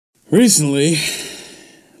Recently,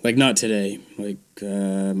 like not today, like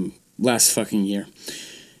last fucking year,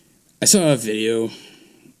 I saw a video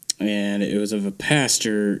and it was of a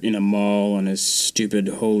pastor in a mall on his stupid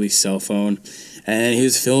holy cell phone, and he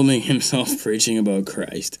was filming himself preaching about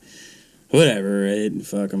Christ. Whatever, right?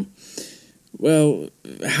 Fuck him. Well,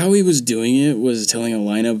 how he was doing it was telling a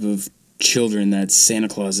lineup of children that Santa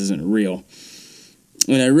Claus isn't real.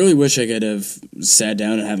 And I really wish I could have sat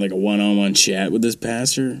down and had like a one-on-one chat with this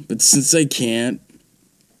pastor, but since I can't,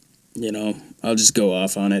 I'll just go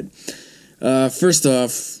off on it. First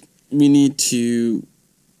off, we need to,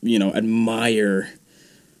 admire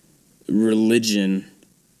religion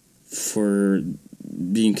for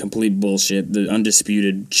being complete bullshit, the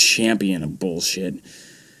undisputed champion of bullshit.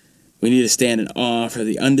 We need to stand in awe for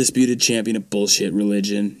the undisputed champion of bullshit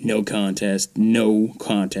religion. No contest,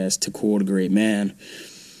 to quote a great man.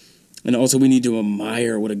 And also we need to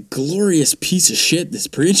admire what a glorious piece of shit this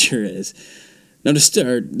preacher is. Now to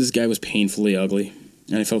start, this guy was painfully ugly,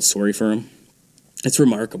 and I felt sorry for him. It's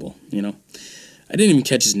remarkable, I didn't even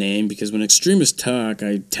catch his name, because when extremists talk,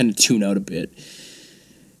 I tend to tune out a bit.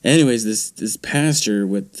 Anyways, this pastor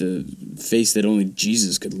with the face that only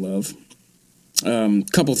Jesus could love.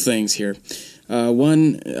 Couple things here.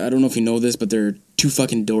 One, I don't know if you know this, but there are 2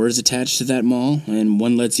 fucking doors attached to that mall, and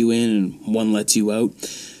one lets you in and one lets you out.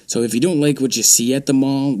 So if you don't like what you see at the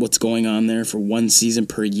mall, what's going on there for 1 season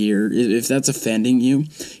per year, if that's offending you,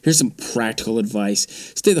 here's some practical advice.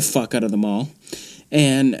 Stay the fuck out of the mall.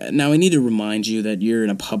 And now I need to remind you that you're in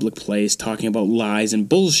a public place talking about lies and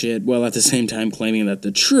bullshit, while at the same time claiming that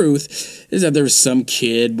the truth is that there was some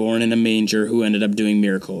kid born in a manger who ended up doing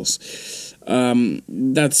miracles.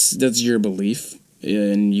 That's your belief,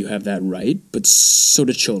 and you have that right, but so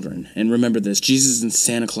do children. And remember this, Jesus and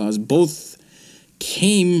Santa Claus both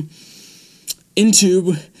came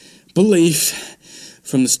into belief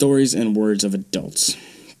from the stories and words of adults.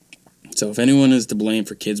 So if anyone is to blame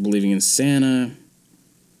for kids believing in Santa,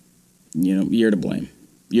 you're to blame.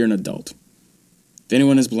 You're an adult. If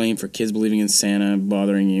anyone is blamed for kids believing in Santa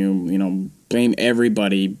bothering you, blame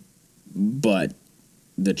everybody but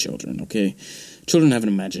the children, okay? Children have an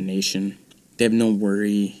imagination. They have no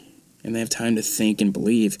worry, and they have time to think and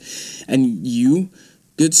believe. And you,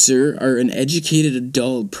 good sir, are an educated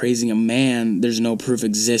adult praising a man there's no proof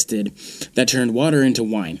existed that turned water into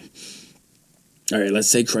wine. Alright, let's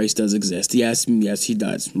say Christ does exist. Yes, he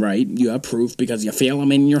does, right? You have proof because you feel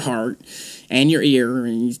him in your heart and your ear,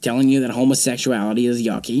 and he's telling you that homosexuality is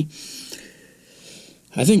yucky.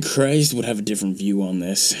 I think Christ would have a different view on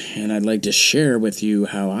this, and I'd like to share with you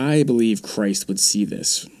how I believe Christ would see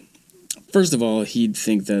this. First of all, he'd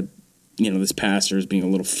think that, this pastor is being a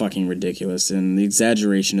little fucking ridiculous, and the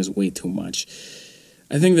exaggeration is way too much.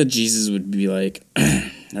 I think that Jesus would be like,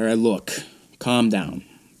 alright, look, calm down.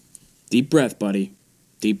 Deep breath, buddy.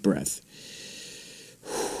 Deep breath.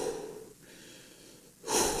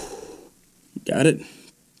 Got it?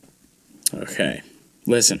 Okay.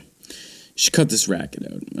 Listen. You should cut this racket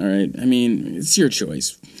out, alright? I mean, it's your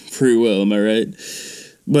choice. Free will, am I right?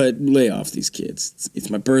 But lay off these kids. It's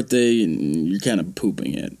my birthday, and you're kind of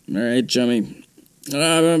pooping it. Alright, chummy?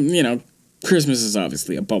 Christmas is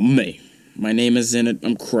obviously about me. My name is in it.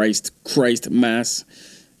 I'm Christ. Christ Mass.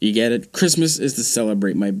 You get it? Christmas is to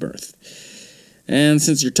celebrate my birth. And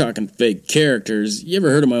since you're talking fake characters, you ever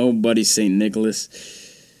heard of my old buddy St. Nicholas?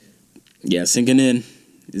 Yeah, sinking in.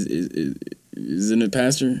 Isn't it,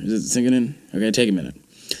 Pastor? Is it sinking in? Okay, take a minute.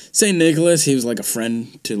 St. Nicholas, he was like a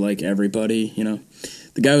friend to like everybody,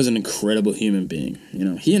 The guy was an incredible human being.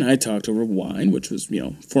 He and I talked over wine, which was,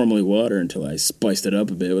 formerly water, until I spiced it up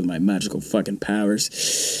a bit with my magical fucking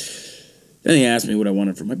powers. Then he asked me what I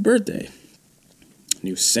wanted for my birthday.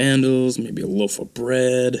 New sandals, maybe a loaf of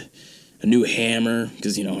bread, a new hammer,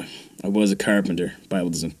 because, I was a carpenter. The Bible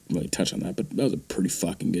doesn't really touch on that, but I was a pretty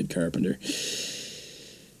fucking good carpenter.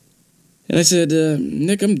 And I said,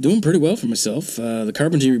 Nick, I'm doing pretty well for myself. The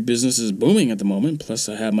carpentry business is booming at the moment, plus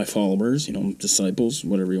I have my followers, disciples,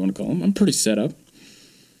 whatever you want to call them. I'm pretty set up.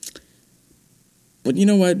 But you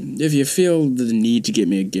know what? If you feel the need to get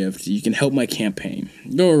me a gift, you can help my campaign.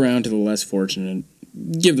 Go around to the less fortunate,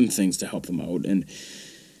 give them things to help them out, and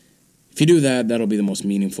if you do that, that'll be the most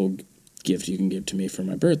meaningful gift you can give to me for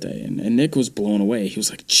my birthday. And Nick was blown away. He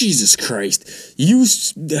was like, Jesus Christ, you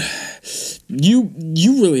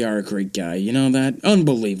really are a great guy, you know that?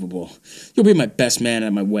 Unbelievable. You'll be my best man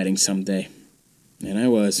at my wedding someday. And I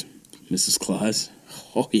was, Mrs. Claus.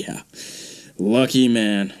 Oh yeah. Lucky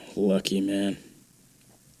man.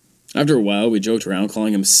 After a while, we joked around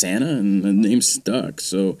calling him Santa, and the name stuck,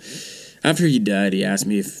 so after he died, he asked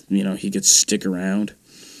me if, he could stick around.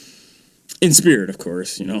 In spirit, of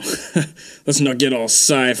course, you know. Let's not get all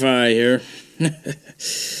sci-fi here.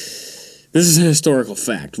 This is a historical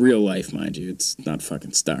fact, real life, mind you. It's not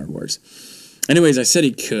fucking Star Wars. Anyways, I said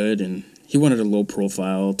he could, and he wanted a low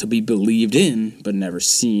profile to be believed in, but never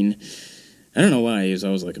seen. I don't know why, he was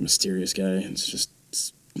always like a mysterious guy.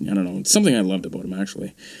 I don't know, it's something I loved about him,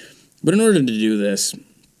 actually. But in order to do this,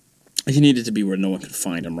 he needed to be where no one could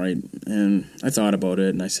find him, right? And I thought about it,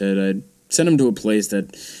 and I said I'd send him to a place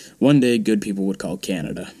that one day good people would call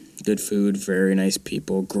Canada. Good food, very nice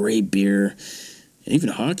people, great beer, and even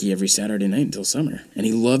hockey every Saturday night until summer. And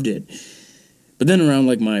he loved it. But then around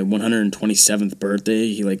like my 127th birthday,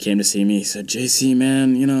 he came to see me. He said, JC,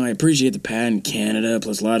 man, I appreciate the pad in Canada,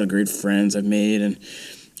 plus a lot of great friends I've made, and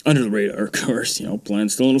under the radar, of course, plan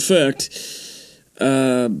still in effect.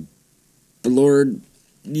 But Lord,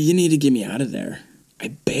 you need to get me out of there. I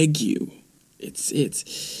beg you. It's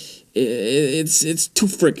too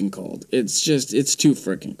freaking cold. It's too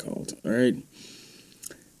freaking cold, alright?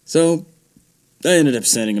 So, I ended up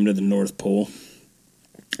sending him to the North Pole.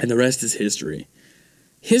 And the rest is history.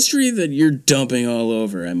 History that you're dumping all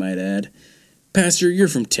over, I might add. Pastor, you're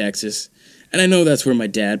from Texas. And I know that's where my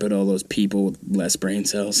dad put all those people with less brain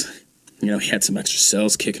cells. He had some extra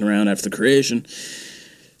cells kicking around after the creation.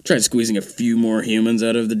 Tried squeezing a few more humans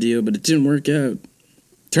out of the deal, but it didn't work out.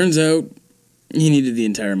 Turns out, he needed the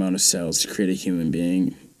entire amount of cells to create a human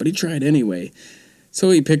being. But he tried anyway. So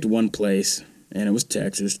he picked one place, and it was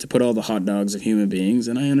Texas, to put all the hot dogs of human beings,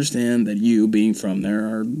 and I understand that you, being from there,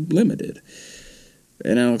 are limited.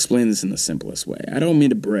 And I'll explain this in the simplest way. I don't mean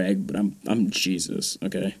to brag, but I'm Jesus,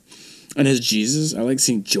 okay? And as Jesus, I like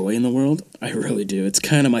seeing joy in the world. I really do. It's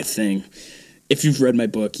kind of my thing. If you've read my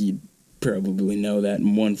book, you probably know that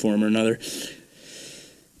in one form or another.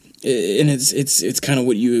 And it's kind of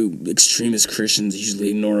what you extremist Christians usually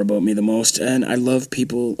ignore about me the most. And I love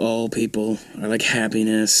people, all people. I like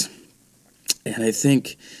happiness. And I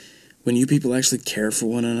think when you people actually care for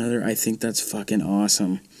one another, I think that's fucking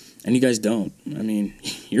awesome. And you guys don't. I mean,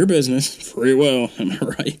 your business, free will, am I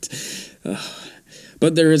right?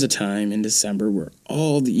 But there is a time in December where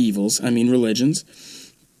all the evils,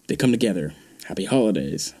 religions, they come together. Happy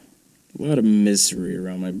holidays. A lot of misery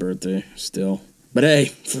around my birthday, still. But hey,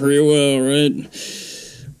 free will, right?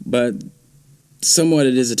 But somewhat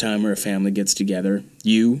it is a time where a family gets together.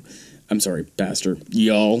 Pastor,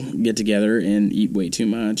 y'all get together and eat way too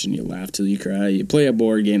much, and you laugh till you cry. You play a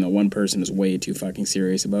board game that one person is way too fucking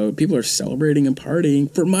serious about. People are celebrating and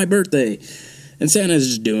partying for my birthday, and Santa's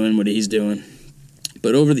just doing what he's doing.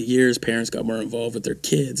 But over the years, parents got more involved with their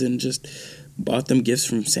kids and just bought them gifts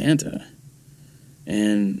from Santa.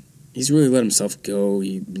 And he's really let himself go.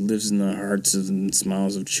 He lives in the hearts and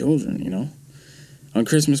smiles of children, On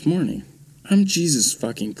Christmas morning, I'm Jesus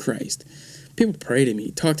fucking Christ. People pray to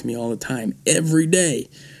me, talk to me all the time, every day.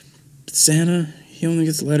 But Santa, he only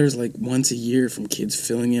gets letters once a year from kids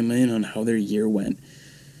filling him in on how their year went.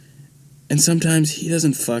 And sometimes he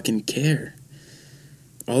doesn't fucking care.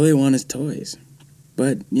 All they want is toys.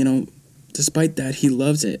 But, despite that, he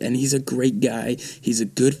loves it, and he's a great guy, he's a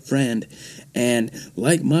good friend, and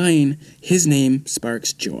like mine, his name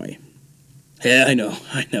sparks joy. Yeah, I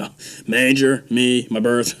know. Manger, me, my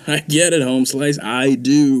birth, I get it, home slice, I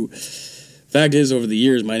do. Fact is, over the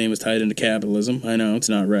years, my name was tied into capitalism. I know, it's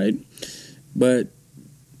not right. But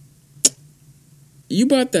you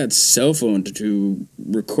bought that cell phone to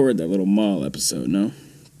record that little mall episode, no?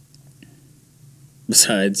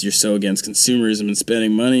 Besides, you're so against consumerism and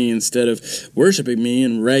spending money instead of worshiping me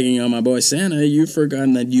and ragging on my boy Santa, you've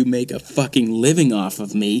forgotten that you make a fucking living off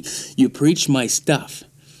of me. You preach my stuff.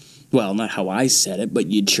 Well, not how I said it, but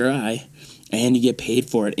you try. And you get paid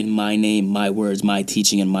for it in my name, my words, my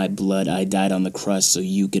teaching, and my blood. I died on the cross so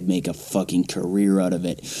you could make a fucking career out of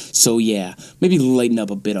it. So yeah, maybe lighten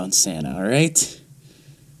up a bit on Santa, alright?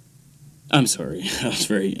 I'm sorry, I was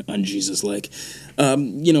very un-Jesus-like.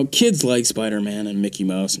 Kids like Spider-Man and Mickey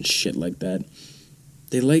Mouse and shit like that.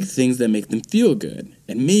 They like things that make them feel good.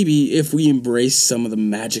 And maybe if we embrace some of the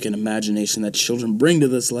magic and imagination that children bring to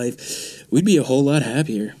this life, we'd be a whole lot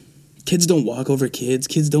happier. Kids don't walk over kids.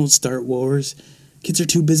 Kids don't start wars. Kids are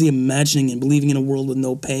too busy imagining and believing in a world with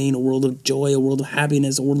no pain, a world of joy, a world of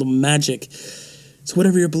happiness, a world of magic. So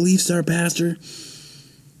whatever your beliefs are, Pastor,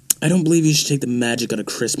 I don't believe you should take the magic out of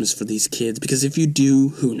Christmas for these kids, because if you do,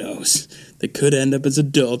 who knows? They could end up as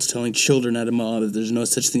adults telling children at a mall that there's no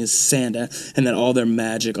such thing as Santa, and that all their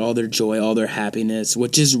magic, all their joy, all their happiness,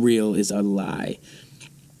 which is real, is a lie.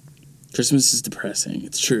 Christmas is depressing,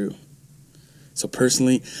 it's true. So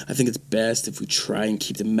personally, I think it's best if we try and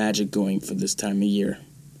keep the magic going for this time of year.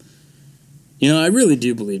 You know, I really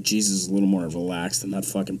do believe Jesus is a little more relaxed than that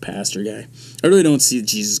fucking pastor guy. I really don't see the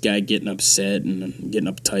Jesus guy getting upset and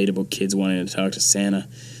getting uptight about kids wanting to talk to Santa.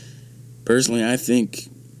 Personally, I think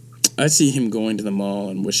I see him going to the mall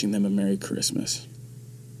and wishing them a Merry Christmas.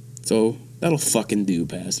 So, that'll fucking do,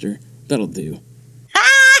 Pastor. That'll do.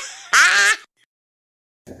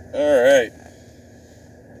 Alright.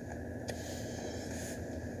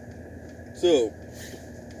 So,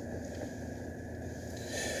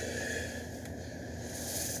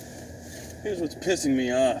 here's what's pissing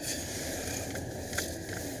me off.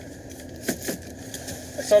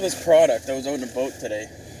 I saw this product. I was out on a boat today.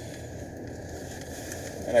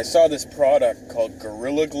 And I saw this product called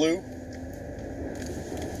Gorilla Glue.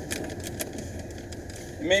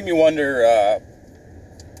 It made me wonder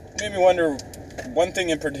one thing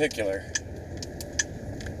in particular.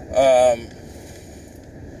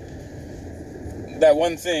 That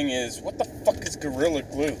one thing is, what the fuck is Gorilla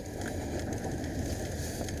Glue?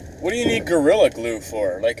 What do you need Gorilla Glue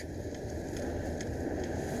for? Like,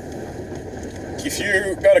 if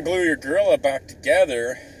you gotta glue your gorilla back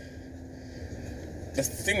together, the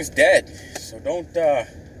thing's dead. So don't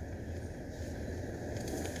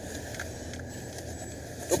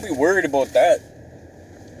be worried about that.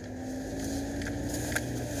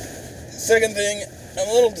 Second thing, I'm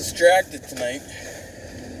a little distracted tonight.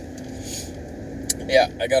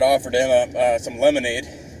 Yeah, I got offered him some lemonade.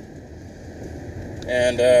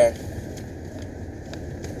 And, I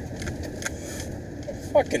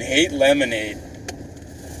fucking hate lemonade.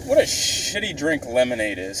 What a shitty drink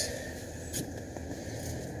lemonade is.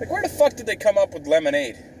 Like, where the fuck did they come up with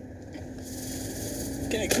lemonade?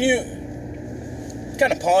 Can you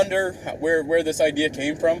kind of ponder where this idea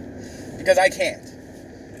came from? Because I can't.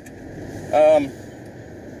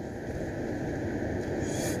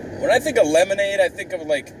 When I think of lemonade, I think of,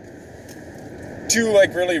 like, two,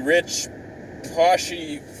 like, really rich,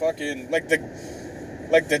 poshy, fucking, like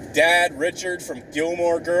the dad Richard from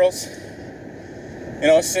Gilmore Girls, you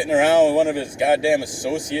know, sitting around with one of his goddamn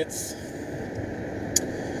associates,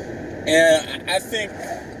 and I think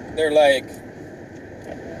they're like,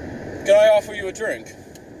 can I offer you a drink?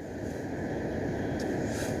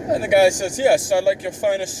 And the guy says, yes, I'd like your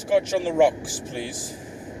finest scotch on the rocks, please.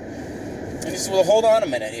 And he says, well, hold on a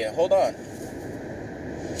minute here, hold on.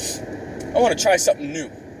 I want to try something new.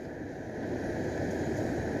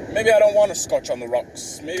 Maybe I don't want a scotch on the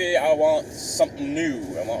rocks. Maybe I want something new.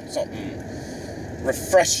 I want something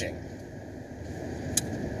refreshing.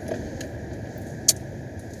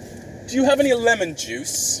 Do you have any lemon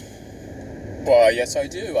juice? Why, yes I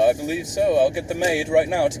do. I believe so. I'll get the maid right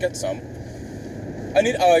now to get some. I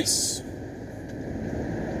need ice.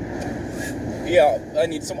 Yeah, I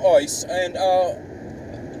need some ice. And,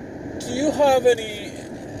 do you have any,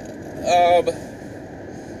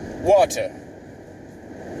 water?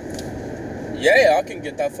 Yeah, I can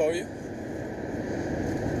get that for you.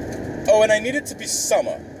 Oh, and I need it to be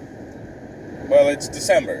summer. Well, it's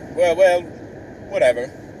December. Well,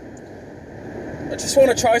 whatever. I just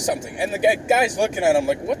want to try something. And the guy's looking at him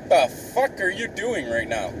like, what the fuck are you doing right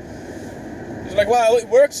now? He's like, well, it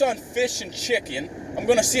works on fish and chicken. I'm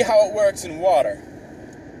going to see how it works in water.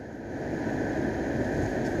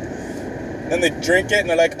 Then they drink it and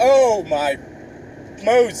they're like, oh my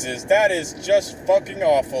Moses, that is just fucking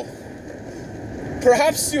awful.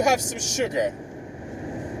 Perhaps you have some sugar.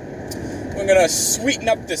 We're gonna sweeten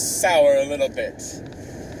up this sour a little bit.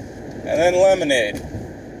 And then lemonade.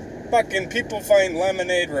 Fucking people find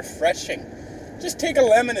lemonade refreshing. Just take a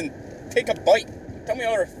lemon and take a bite. Tell me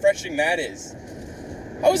how refreshing that is.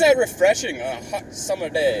 How is that refreshing on a hot summer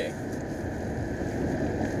day?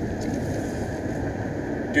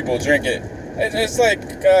 People drink it. It's like,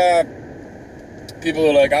 people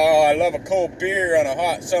are like, oh, I love a cold beer on a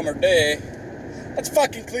hot summer day. That's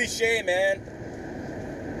fucking cliche, man.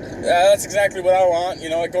 That's exactly what I want. You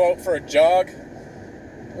know, I go out for a jog,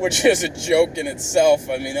 which is a joke in itself.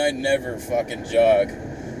 I mean, I never fucking jog.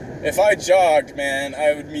 If I jogged, man,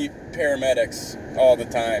 I would meet paramedics all the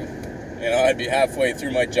time. You know, I'd be halfway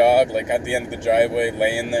through my jog, like at the end of the driveway,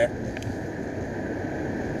 laying there.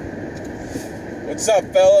 What's up,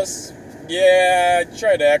 fellas? Yeah, I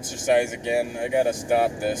tried to exercise again. I gotta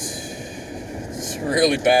stop this. It's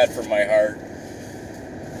really bad for my heart.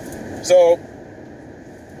 So,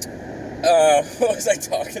 what was I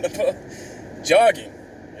talking about? Jogging.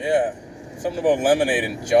 Yeah. Something about lemonade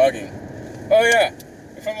and jogging. Oh, yeah.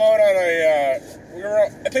 If I'm out on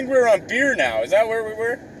I think we were on beer now. Is that where we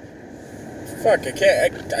were? Fuck, I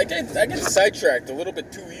can't. I get sidetracked a little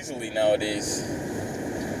bit too easily nowadays.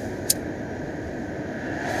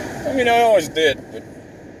 I mean, I always did, but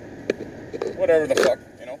whatever the fuck,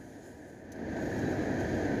 you know?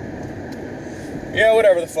 Yeah,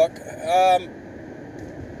 whatever the fuck.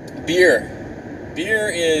 Beer. Beer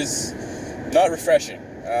is not refreshing.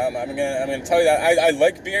 I'm gonna tell you that. I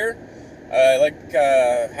like beer. I like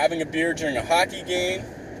having a beer during a hockey game,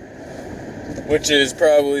 which is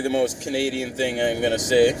probably the most Canadian thing I'm gonna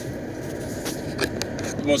say.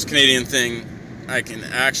 The most Canadian thing I can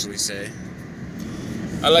actually say.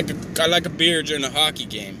 I like a beer during a hockey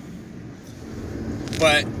game.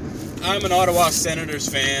 But I'm an Ottawa Senators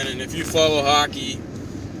fan, and if you follow hockey,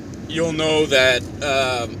 you'll know that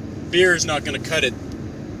beer is not going to cut it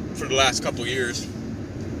for the last couple years.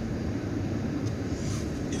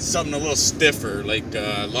 It's something a little stiffer, like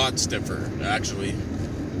a lot stiffer, actually.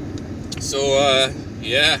 So,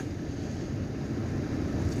 yeah.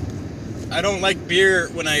 I don't like beer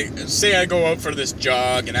when I go out for this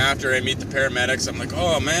jog, and after I meet the paramedics, I'm like,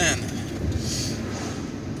 oh man,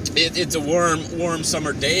 it's a warm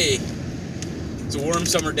summer day. It's a warm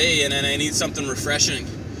summer day, and then I need something refreshing.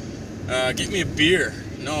 Get me a beer.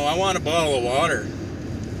 No, I want a bottle of water.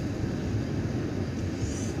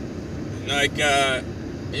 Like,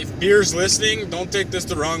 if beer's listening, don't take this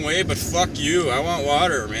the wrong way, but fuck you. I want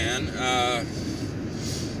water, man.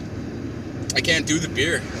 I can't do the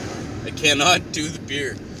beer. I cannot do the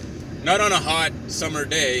beer. Not on a hot summer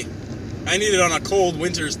day. I need it on a cold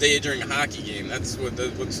winter's day during a hockey game. That's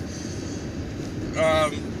what's.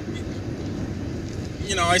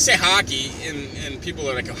 You know, I say hockey, and people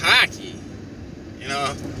are like, oh, hockey. You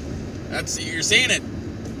know, you're saying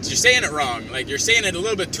it wrong. Like, you're saying it a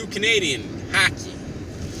little bit too Canadian. Hockey.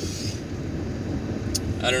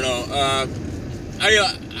 I don't know.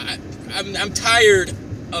 I'm tired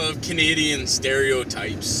of Canadian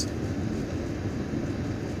stereotypes.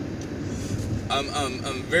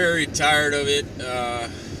 I'm very tired of it.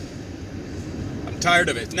 I'm tired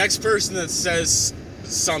of it. Next person that says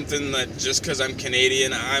something that just because I'm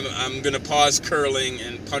Canadian, I'm gonna pause curling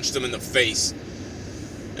and punch them in the face,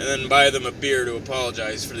 and then buy them a beer to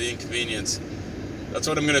apologize for the inconvenience. That's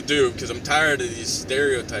what I'm gonna do, because I'm tired of these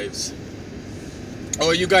stereotypes.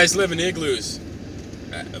 Oh, you guys live in igloos.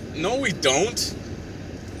 No, we don't.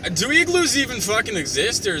 Do igloos even fucking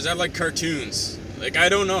exist, or is that like cartoons? Like, I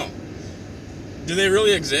don't know. Do they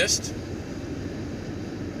really exist?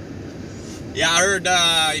 Yeah, I heard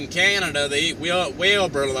in Canada they eat whale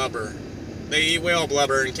blubber. They eat whale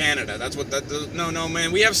blubber in Canada. That's what that. No,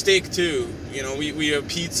 man. We have steak too. You know, we have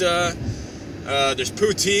pizza. There's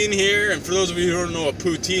poutine here, and for those of you who don't know what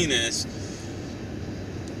poutine is,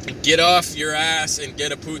 get off your ass and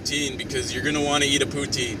get a poutine, because you're gonna want to eat a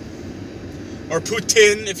poutine, or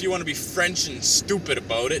poutine if you want to be French and stupid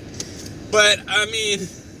about it. But I mean,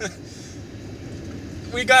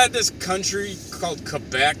 we got this country called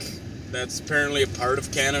Quebec that's apparently a part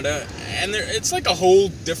of Canada, and it's like a whole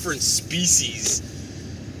different species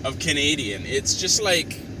of Canadian. It's just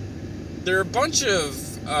like they're a bunch of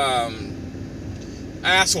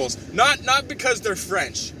assholes. Not because they're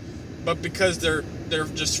French, but because they're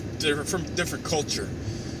from different culture.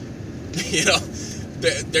 You know,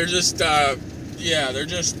 they're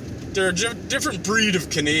a different breed of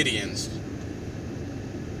Canadians.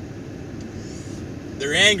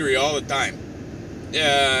 They're angry all the time.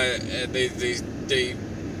 They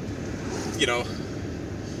you know,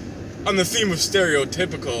 on the theme of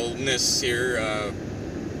stereotypicalness here,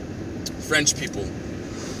 French people,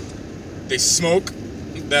 they smoke,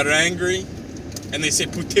 they're angry, and they say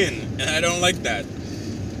poutine, and I don't like that.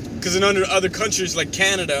 Because in other countries like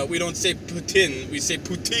Canada, we don't say poutine, we say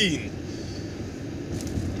poutine.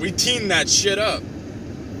 We teen that shit up.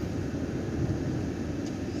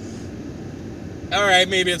 Alright,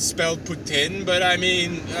 maybe it's spelled poutine, but I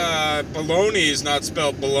mean, bologna is not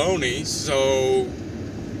spelled bologna, so,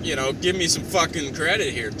 you know, give me some fucking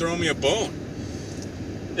credit here. Throw me a bone.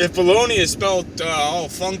 If bologna is spelled all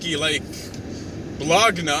funky like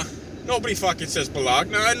Bologna, nobody fucking says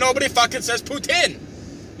Bologna, and nobody fucking says poutine.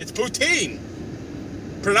 It's poutine.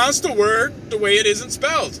 Pronounce the word the way it isn't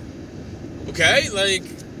spelled. Okay? Like,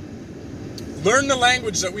 learn the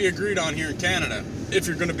language that we agreed on here in Canada, if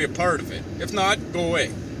you're going to be a part of it. If not, go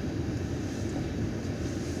away.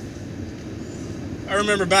 I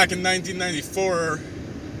remember back in 1994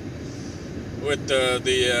 with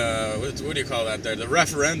what do you call that there? The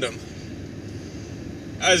referendum.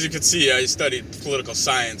 As you can see, I studied political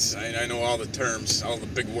science. I know all the terms, all the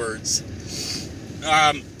big words.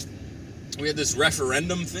 We had this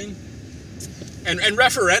referendum thing. And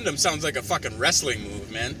referendum sounds like a fucking wrestling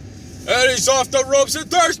move, man. And he's off the ropes, and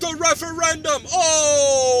there's the referendum!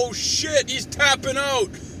 Oh, shit, he's tapping out!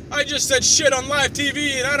 I just said shit on live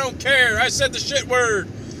TV, and I don't care! I said the shit word!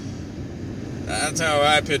 That's how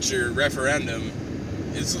I picture referendum.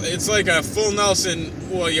 It's like a full Nelson.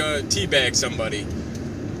 Well, you teabag somebody.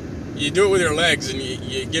 You do it with your legs, and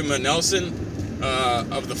you give them a Nelson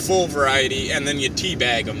of the full variety, and then you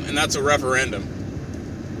teabag them, and that's a referendum.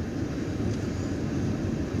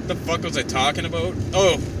 What the fuck was I talking about?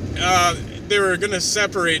 Oh, they were gonna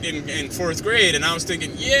separate in 4th grade, and I was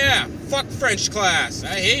thinking, yeah, fuck French class.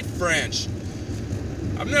 I hate French.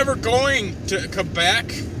 I'm never going to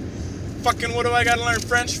Quebec. Fucking what do I gotta learn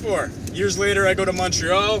French for? Years later, I go to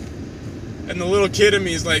Montreal, and the little kid in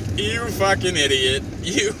me is like, you fucking idiot.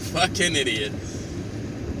 You fucking idiot.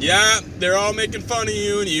 Yeah, they're all making fun of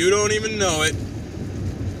you, and you don't even know it.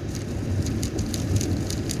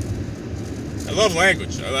 I love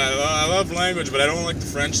language. I love language, but I don't like the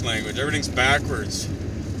French language. Everything's backwards.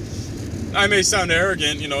 I may sound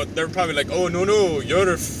arrogant, you know. They're probably like, "Oh no,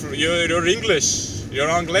 you're English, you're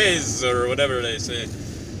Anglais," or whatever they say.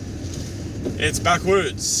 It's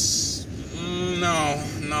backwards.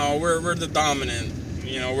 No, we're the dominant.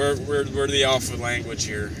 You know, we're the alpha language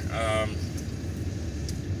here.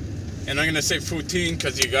 And I'm gonna say poutine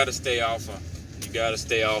because you gotta stay alpha. You gotta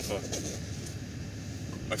stay alpha.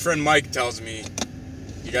 My friend Mike tells me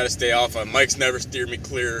you gotta stay alpha. Mike's never steered me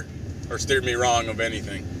clear or steered me wrong of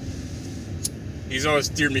anything. He's always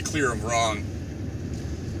steered me clear of wrong.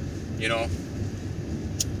 You know?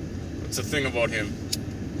 That's the thing about him.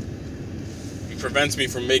 He prevents me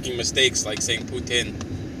from making mistakes like saying poutine.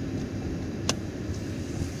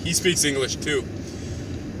 He speaks English too.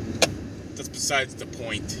 That's besides the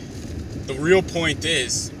point. The real point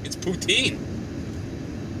is, it's poutine.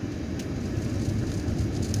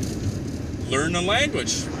 Learn the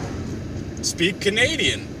language. Speak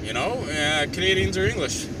Canadian, you know? Canadians are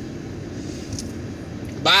English.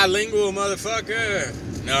 Bilingual, motherfucker.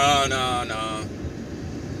 No.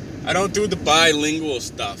 I don't do the bilingual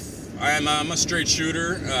stuff. I'm a straight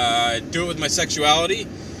shooter. I do it with my sexuality,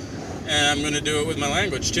 and I'm gonna do it with my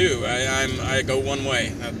language too. I go one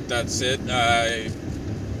way. That's it.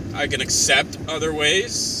 I can accept other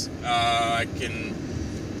ways. I can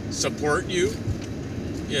support you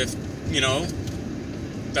if, you know,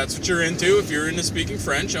 that's what you're into. If you're into speaking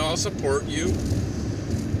French, I'll support you.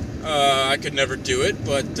 I could never do it,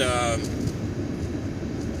 but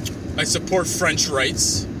I support French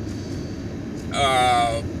rights.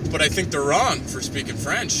 But I think they're wrong for speaking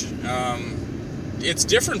French. It's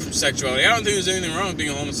different from sexuality. I don't think there's anything wrong with being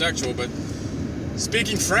a homosexual, but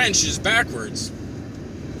speaking French is backwards.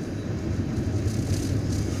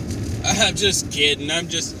 I'm just kidding. I'm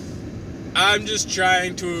just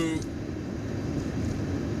trying to,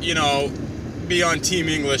 you know, be on Team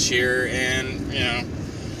English here, and, you know,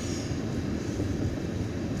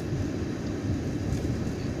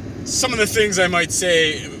 some of the things I might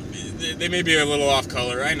say, they may be a little off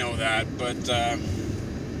color. I know that, but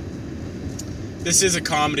this is a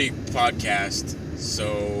comedy podcast,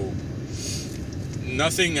 so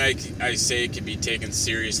nothing I say can be taken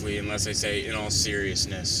seriously unless I say in all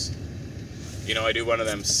seriousness. You know, I do one of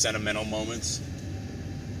them sentimental moments.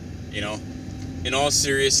 You know, in all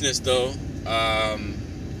seriousness, though, I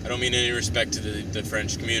don't mean any respect to the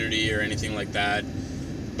French community or anything like that,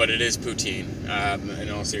 but it is poutine, in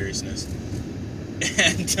all seriousness.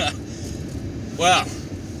 And, well,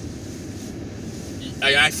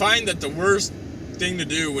 I find that the worst thing to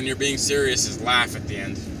do when you're being serious is laugh at the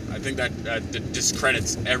end. I think that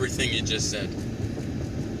discredits everything you just said.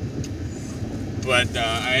 But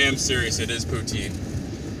I am serious. It is poutine.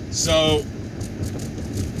 So,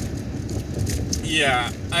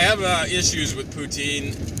 yeah, I have issues with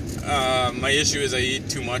poutine. My issue is I eat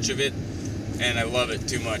too much of it, and I love it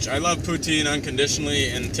too much. I love poutine unconditionally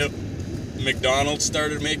until McDonald's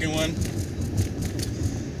started making one.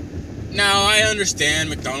 Now, I understand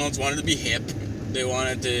McDonald's wanted to be hip. They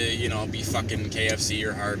wanted to, you know, be fucking KFC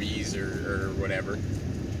or Harvey's or whatever.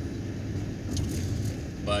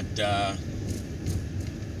 But, let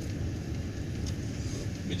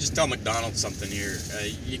me just tell McDonald's something here.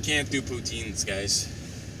 You can't do poutines, guys.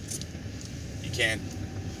 You can't.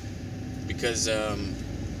 Because,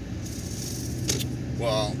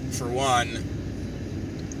 well, for one,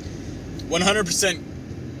 100%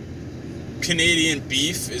 Canadian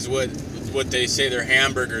beef is what they say their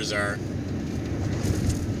hamburgers are.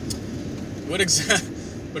 What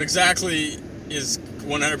exactly is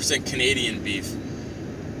 100% Canadian beef?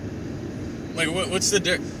 Like, what's the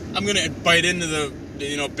difference? I'm gonna bite into the,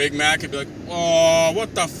 you know, Big Mac and be like, oh,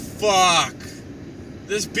 what the fuck?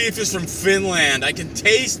 This beef is from Finland. I can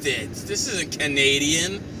taste it. This isn't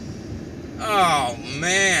Canadian. Oh,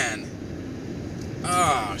 man.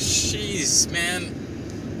 Oh, jeez, man.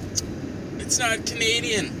 It's not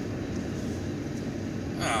Canadian.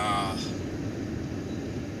 Ah.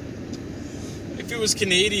 if it was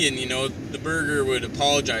Canadian, you know, the burger would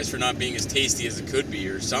apologize for not being as tasty as it could be,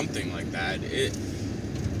 or something like that.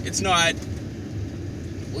 It's not.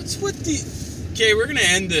 What's with the? Okay, we're gonna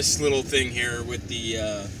end this little thing here with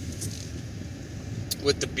the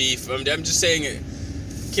beef. I'm just saying it.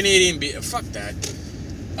 Canadian beef. Fuck that.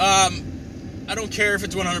 I don't care if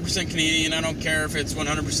it's 100% Canadian. I don't care if it's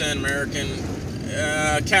 100% American.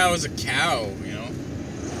 A cow is a cow, you know.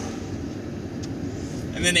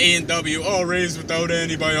 And then A&W, all raised without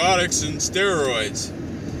antibiotics and steroids.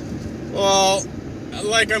 Well,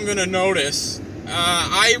 like I'm gonna notice,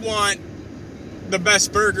 I want the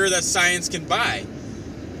best burger that science can buy.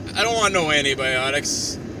 I don't want no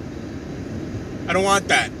antibiotics. I don't want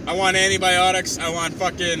that. I want antibiotics. I want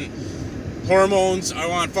fucking hormones. I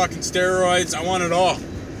want fucking steroids. I want it all.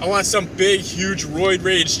 I want some big, huge,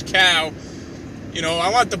 roid-raged cow. You know, I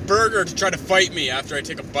want the burger to try to fight me after I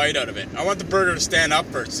take a bite out of it. I want the burger to stand up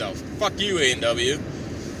for itself. Fuck you, A&W.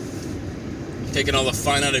 Taking all the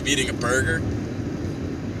fun out of eating a burger.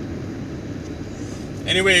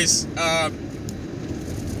 Anyways,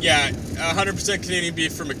 yeah, 100% Canadian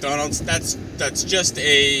beef for McDonald's. That's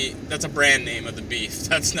a brand name of the beef.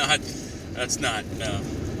 That's not, no.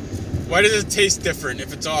 Why does it taste different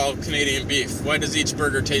if it's all Canadian beef? Why does each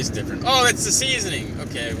burger taste different? Oh, it's the seasoning.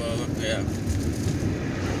 Okay, well, yeah.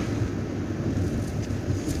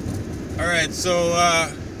 Alright, so,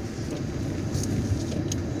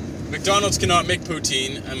 McDonald's cannot make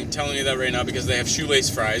poutine. I'm telling you that right now because they have shoelace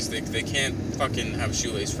fries. They can't fucking have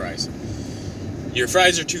shoelace fries. Your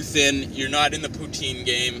fries are too thin. You're not in the poutine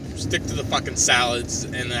game. Stick to the fucking salads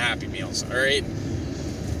and the Happy Meals, alright?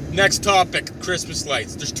 Next topic, Christmas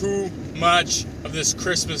lights. There's too much of this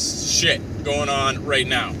Christmas shit going on right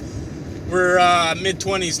now. We're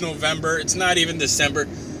mid-20s November. It's not even December.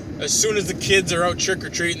 As soon as the kids are out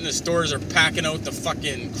trick-or-treating, the stores are packing out the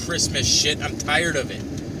fucking Christmas shit. I'm tired of it.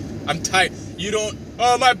 I'm tired. You don't,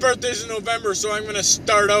 oh, my birthday's in November, so I'm going to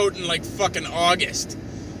start out in, like, fucking August.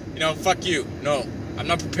 You know, fuck you. No. I'm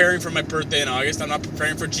not preparing for my birthday in August. I'm not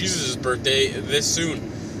preparing for Jesus' birthday this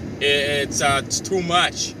soon. It's too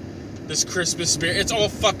much. This Christmas spirit. It's all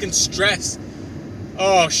fucking stress.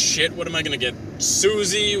 Oh, shit. What am I going to get?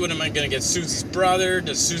 Susie? What am I going to get? Susie's brother?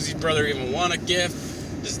 Does Susie's brother even want a gift?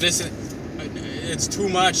 Does this... It's too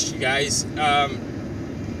much, you guys.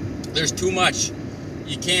 There's too much.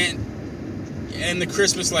 You can't... And the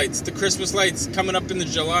Christmas lights. The Christmas lights coming up in the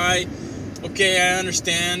July. Okay, I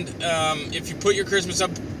understand. If you put your Christmas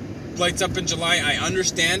lights up in July, I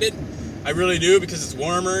understand it. I really do, because it's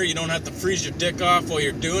warmer. You don't have to freeze your dick off while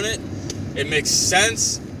you're doing it. It makes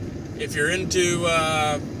sense. If you're into,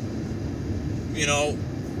 you know,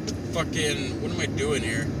 fucking, what am I doing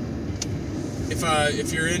here?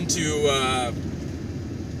 If you're into,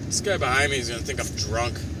 this guy behind me is gonna think I'm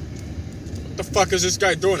drunk. What the fuck is this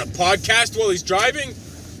guy doing? A podcast while he's driving?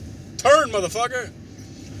 Turn, motherfucker!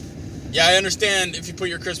 Yeah, I understand if you put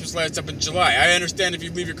your Christmas lights up in July. I understand if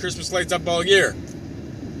you leave your Christmas lights up all year.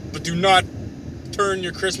 But do not turn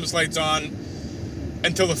your Christmas lights on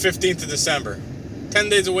until the 15th of December. 10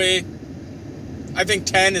 days away. I think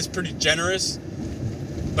 10 is pretty generous.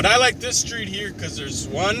 But I like this street here because there's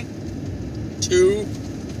 1, 2.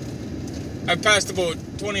 I've passed about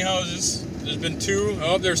 20 houses. There's been 2.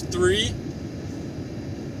 Oh, there's 3.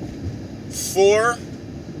 4.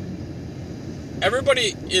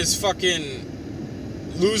 Everybody is fucking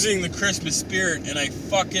losing the Christmas spirit, and I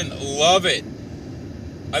fucking love it.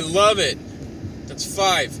 I love it. That's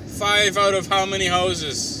 5. 5 out of how many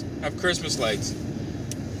houses have Christmas lights?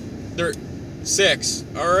 They're 6.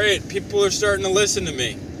 Alright, people are starting to listen to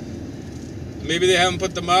me. Maybe they haven't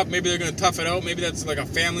put them up. Maybe they're going to tough it out. Maybe that's like a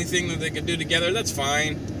family thing that they could do together. That's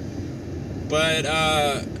fine. But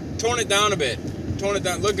tone it down a bit. Tone it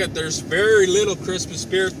down. Look at, there's very little Christmas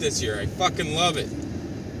spirit this year. I fucking love it.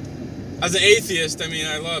 As an atheist, I mean,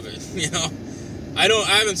 I love it. You know? I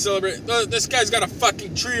haven't celebrated. This guy's got a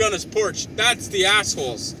fucking tree on his porch. That's the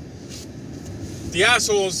assholes. The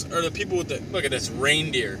assholes are the people with the, look at this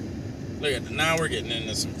reindeer. Look at, now we're getting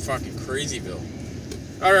into some fucking crazyville.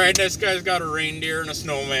 Alright, this guy's got a reindeer and a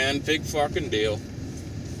snowman. Big fucking deal.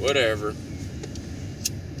 Whatever.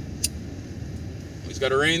 He's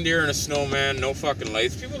got a reindeer and a snowman, no fucking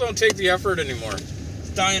lights. People don't take the effort anymore.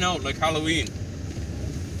 It's dying out like Halloween.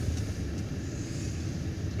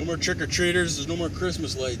 No more trick-or-treaters, there's no more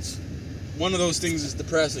Christmas lights. One of those things is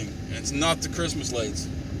depressing, and it's not the Christmas lights.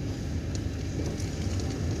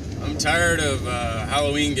 I'm tired of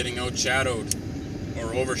Halloween getting outshadowed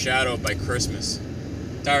or overshadowed by Christmas.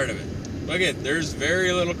 Tired of it. Look at, there's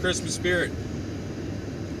very little Christmas spirit.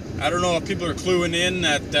 I don't know if people are cluing in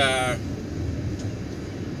that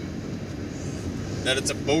that it's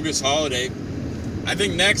a bogus holiday. I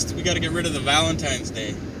think next we got to get rid of the Valentine's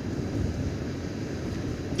Day.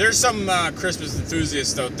 There's some Christmas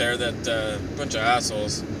enthusiasts out there that bunch of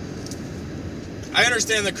assholes. I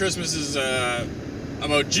understand that Christmas is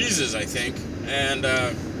about Jesus, I think, and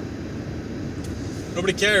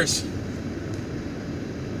nobody cares.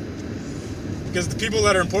 Because the people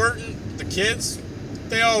that are important, the kids,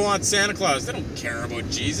 they all want Santa Claus. They don't care about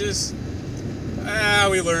Jesus.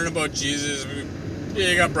 We learn about Jesus.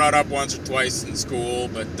 We got brought up once or twice in school,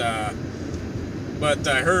 but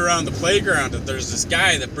I heard around the playground that there's this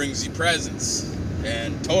guy that brings you presents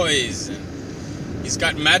and toys, and he's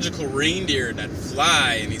got magical reindeer that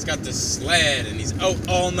fly, and he's got this sled, and he's out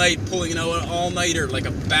all night pulling out an all-nighter like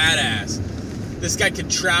a badass. This guy could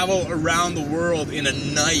travel around the world in a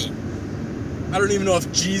night. I don't even know if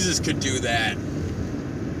Jesus could do that.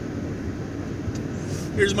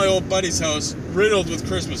 Here's my old buddy's house, riddled with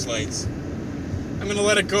Christmas lights. I'm gonna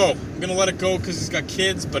let it go. I'm gonna let it go because he's got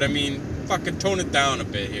kids, but I mean, fucking tone it down a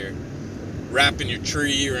bit here. Wrapping your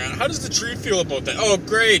tree around. How does the tree feel about that? Oh,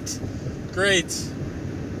 great. Great.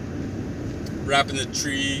 Wrapping the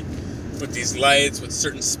tree with these lights, with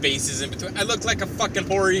certain spaces in between. I look like a fucking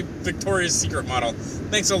hoary Victoria's Secret model.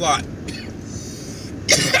 Thanks a lot.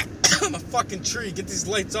 I'm a fucking tree. Get these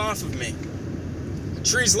lights off of me. A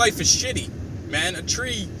tree's life is shitty, man. A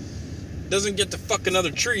tree doesn't get to fuck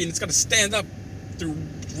another tree, and it's got to stand up through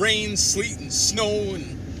rain, sleet, and snow.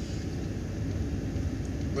 And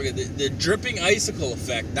look at the dripping icicle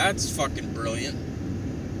effect. That's fucking brilliant.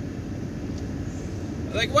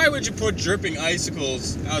 Like, why would you put dripping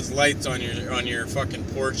icicles as lights on your fucking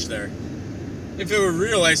porch there? If it were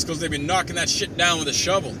real icicles, they'd be knocking that shit down with a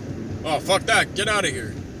shovel. Oh, fuck that. Get out of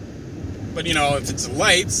here. But, you know, if it's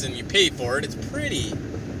lights and you pay for it, it's pretty.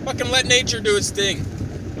 Fucking let nature do its thing.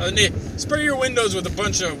 Spray your windows with a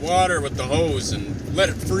bunch of water with the hose and let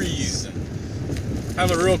it freeze. And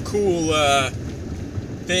have a real cool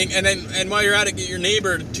thing. And while you're at it, get your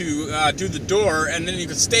neighbor to do the door. And then you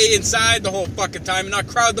can stay inside the whole fucking time and not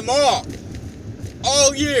crowd them all.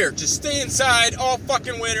 All year. Just stay inside all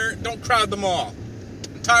fucking winter. Don't crowd them all.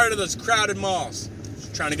 I'm tired of those crowded malls.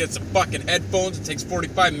 Just trying to get some fucking headphones. It takes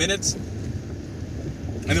 45 minutes.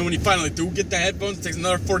 And then when you finally do get the headphones, it takes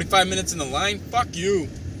another 45 minutes in the line. Fuck you.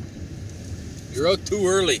 You're out too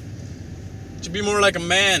early. You should be more like a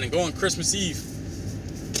man and go on Christmas Eve.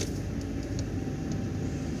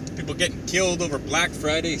 People getting killed over Black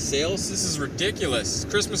Friday sales. This is ridiculous.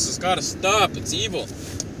 Christmas has got to stop. It's evil.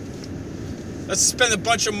 Let's spend a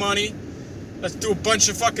bunch of money. Let's do a bunch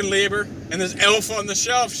of fucking labor. And there's elf on the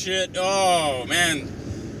shelf shit. Oh, man.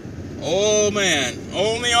 Oh, man.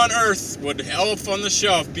 Only on Earth would elf on the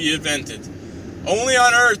shelf be invented. Only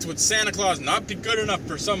on Earth would Santa Claus not be good enough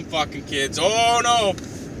for some fucking kids. Oh, no.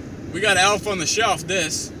 We got elf on the shelf,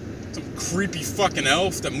 this. Some creepy fucking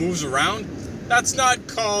elf that moves around. That's not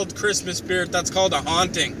called Christmas spirit. That's called a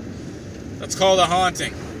haunting. That's called a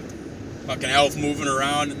haunting. Fucking elf moving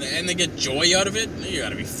around and they get joy out of it? You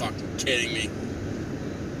gotta be fucking kidding me.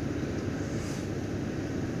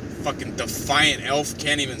 Fucking defiant elf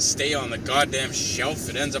can't even stay on the goddamn shelf.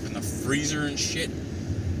 It ends up in the freezer and shit.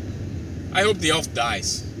 I hope the elf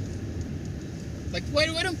dies. Like, why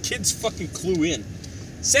don't kids fucking clue in?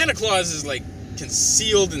 Santa Claus is like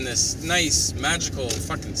concealed in this nice, magical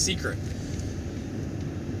fucking secret.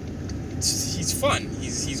 He's fun.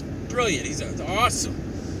 He's brilliant. He's awesome.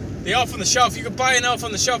 The elf on the shelf. You could buy an elf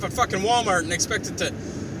on the shelf at fucking Walmart and expect it to...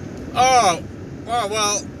 Oh,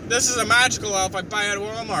 well, this is a magical elf I buy at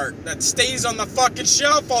Walmart that stays on the fucking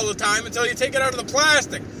shelf all the time until you take it out of the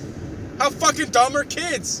plastic. How fucking dumb are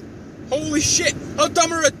kids? Holy shit. How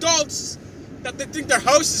dumb are adults that they think their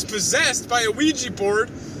house is possessed by a Ouija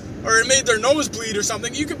board or it made their nose bleed or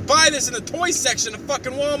something? You can buy this in the toy section of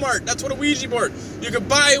fucking Walmart. That's what a Ouija board. You can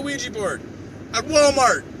buy a Ouija board at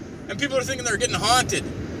Walmart. And people are thinking they're getting haunted.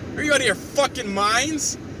 Are you out of your fucking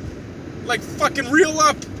minds? Like, fucking reel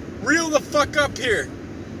up. Reel the fuck up here.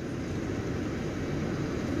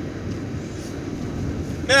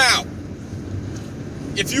 Now,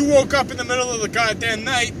 if you woke up in the middle of the goddamn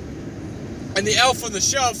night and the elf on the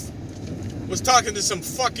shelf was talking to some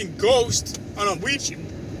fucking ghost on a Ouija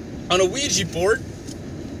board,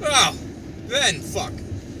 well, then fuck.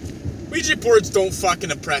 Ouija boards don't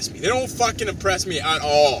fucking impress me. They don't fucking impress me at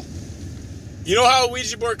all. You know how a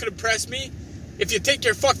Ouija board could impress me? If you take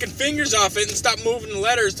your fucking fingers off it and stop moving the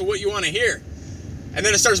letters to what you want to hear. And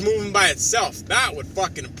then it starts moving by itself. That would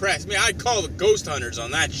fucking impress me. I'd call the ghost hunters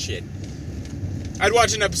on that shit. I'd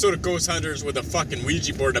watch an episode of Ghost Hunters with a fucking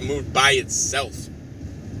Ouija board that moved by itself.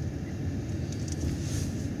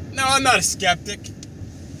 No, I'm not a skeptic.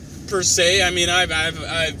 per se. I mean,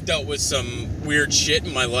 I've dealt with some weird shit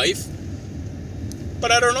in my life,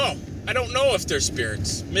 but I don't know. I don't know if they're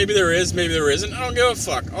spirits. Maybe there is, maybe there isn't. I don't give a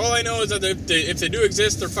fuck. All I know is that if they do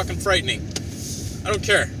exist, they're fucking frightening. I don't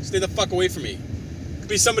care. Stay the fuck away from me. It could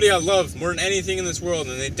be somebody I love more than anything in this world,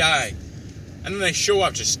 and they die. And then they show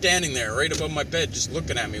up just standing there right above my bed, just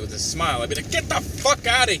looking at me with a smile. I'd be like, get the fuck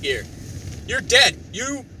out of here. You're dead.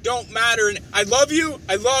 You don't matter. And I love you.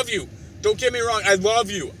 I love you. Don't get me wrong. I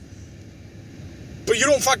love you. But you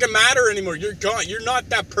don't fucking matter anymore. You're gone. You're not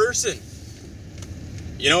that person.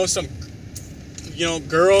 You know, some,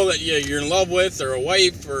 girl that you're in love with, or a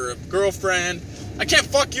wife, or a girlfriend. I can't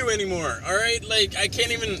fuck you anymore, alright? Like, I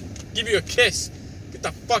can't even give you a kiss. Get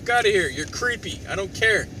the fuck out of here. You're creepy. I don't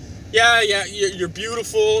care. Yeah, you're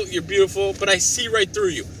beautiful, but I see right through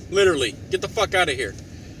you. Literally. Get the fuck out of here.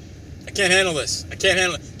 I can't handle this. I can't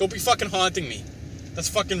handle it. Don't be fucking haunting me. That's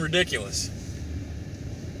fucking ridiculous.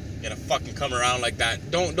 You gotta fucking come around like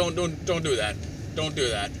that. Don't do that. Don't do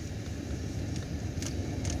that.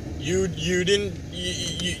 You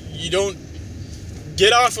don't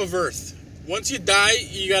get off of Earth. Once you die,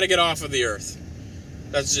 you gotta get off of the Earth.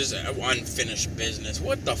 That's just unfinished business.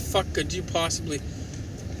 What the fuck could you possibly...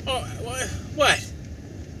 Oh, what?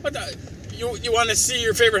 What the... You want to see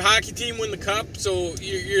your favorite hockey team win the cup, so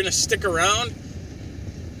you're gonna stick around?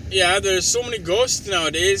 Yeah, there's so many ghosts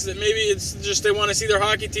nowadays that maybe it's just they want to see their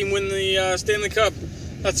hockey team win the Stanley Cup.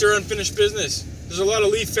 That's their unfinished business. There's a lot of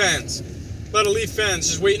Leaf fans. A lot of Leaf fans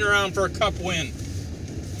just waiting around for a cup win.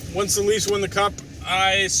 Once the Leafs win the cup,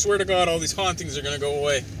 I swear to God, all these hauntings are going to go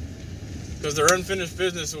away. Because their unfinished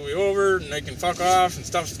business will be over, and they can fuck off and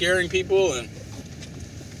stop scaring people. And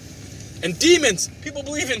demons! People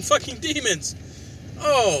believe in fucking demons.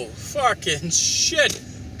 Oh, fucking shit.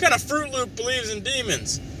 What kind of Fruit Loop believes in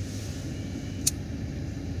demons?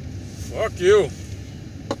 Fuck you.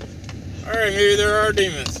 Alright, maybe there are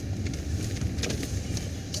demons.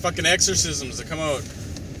 It's fucking exorcisms that come out.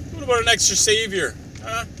 What about an extra savior?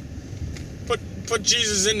 Huh? Put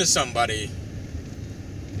Jesus into somebody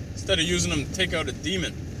instead of using him to take out a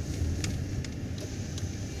demon.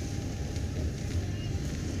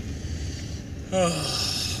 Oh,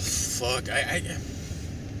 fuck.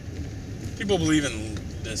 People believe in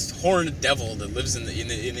this horned devil that lives in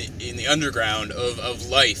the underground of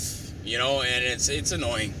life, you know, and it's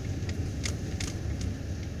annoying.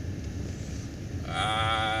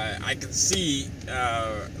 I can see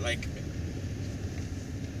like,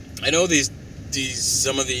 I know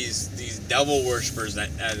some of these devil worshippers that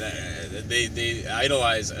they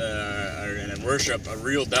idolize and worship a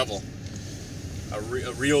real devil, a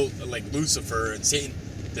real like Lucifer and Satan,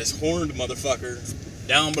 this horned motherfucker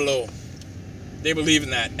down below. They believe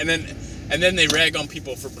in that, and then they rag on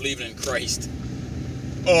people for believing in Christ.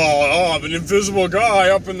 Oh, an invisible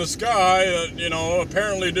guy up in the sky that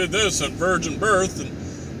apparently did this at virgin birth, and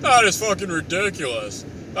that is fucking ridiculous.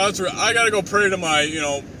 I gotta go pray to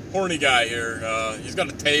my horny guy here. He's got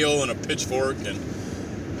a tail and a pitchfork, and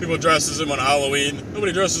people dress as him on Halloween.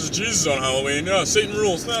 Nobody dresses as Jesus on Halloween. Yeah, Satan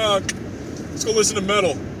rules. Nah, let's go listen to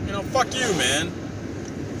metal. Fuck you, man.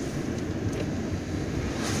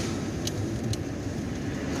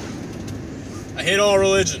 I hate all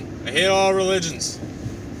religion. I hate all religions.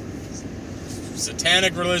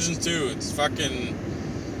 Satanic religions too. It's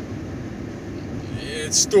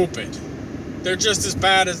stupid. They're just as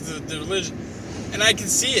bad as the religion. And I can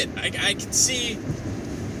see it. I can see,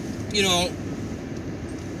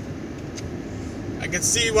 I can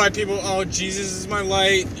see why people, Jesus is my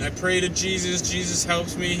light. I pray to Jesus. Jesus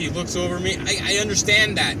helps me. He looks over me. I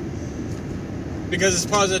understand that. Because it's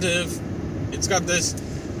positive. It's got this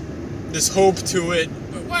hope to it.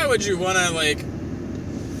 But why would you want to,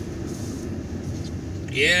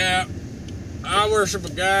 I worship a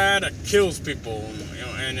God that kills people,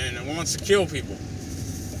 and wants to kill people.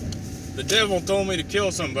 The devil told me to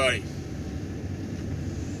kill somebody.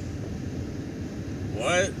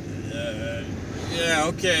 What? Yeah,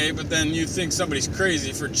 okay, but then you think somebody's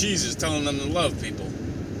crazy for Jesus telling them to love people.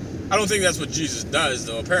 I don't think that's what Jesus does,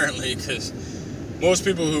 though, apparently, because most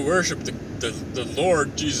people who worship the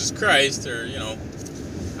Lord Jesus Christ are,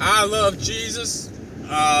 I love Jesus.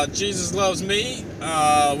 Jesus loves me.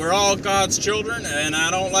 We're all God's children, and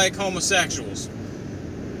I don't like homosexuals.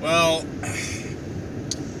 Well,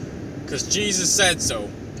 because Jesus said so.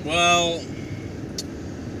 Well,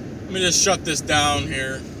 let me just shut this down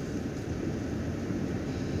here.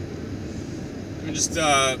 Let me just,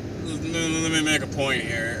 let me make a point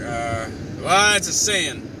here. Well, it's a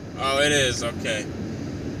sin. Oh, it is, okay.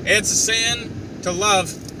 It's a sin to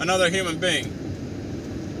love another human being.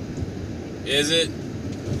 Is it?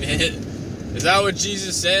 Is that what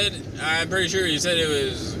Jesus said? I'm pretty sure he said it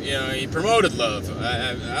was, he promoted love.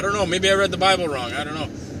 I don't know. Maybe I read the Bible wrong. I don't know.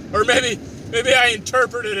 Or maybe I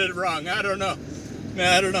interpreted it wrong. I don't know.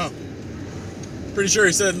 Man, I don't know. Pretty sure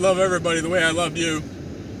he said love everybody the way I loved you.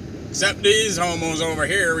 Except these homos over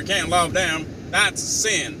here. We can't love them. That's a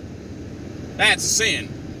sin. That's a sin.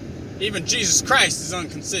 Even Jesus Christ is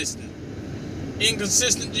inconsistent.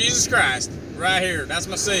 Inconsistent Jesus Christ. Right here. That's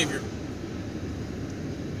my Savior.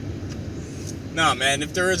 Nah, man,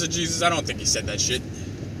 if there is a Jesus, I don't think he said that shit.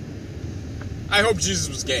 I hope Jesus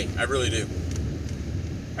was gay. I really do.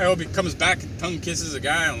 I hope he comes back and tongue kisses a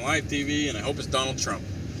guy on live TV, and I hope it's Donald Trump.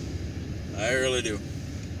 I really do.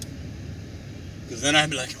 Because then I'd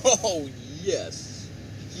be like, oh, yes.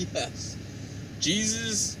 Yes.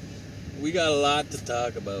 Jesus, we got a lot to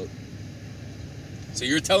talk about. So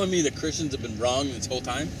you're telling me that Christians have been wrong this whole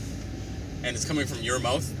time? And it's coming from your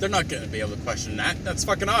mouth? They're not going to be able to question that. That's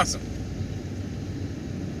fucking awesome.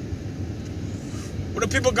 What do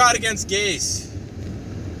people got against gays?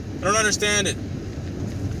 I don't understand it.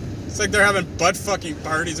 It's like they're having butt-fucking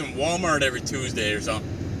parties in Walmart every Tuesday or something.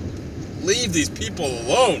 Leave these people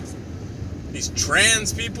alone. These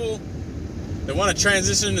trans people that want to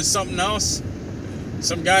transition into something else.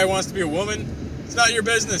 Some guy wants to be a woman. It's not your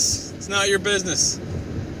business. It's not your business.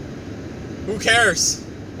 Who cares?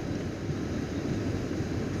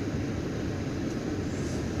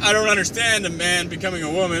 I don't understand a man becoming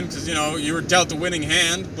a woman because, you were dealt a winning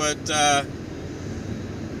hand, but to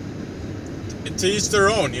each their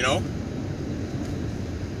own,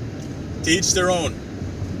 To each their own.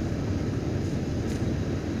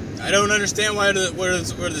 I don't understand where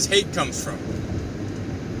this hate comes from.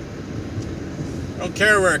 I don't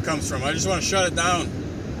care where it comes from. I just want to shut it down.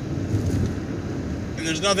 And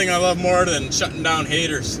there's nothing I love more than shutting down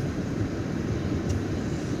haters.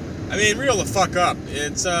 I mean, reel the fuck up.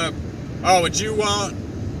 It's, would you want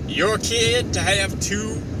your kid to have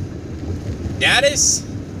 2 daddies?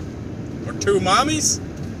 Or 2 mommies?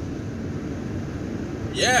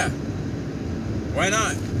 Yeah. Why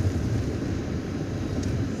not?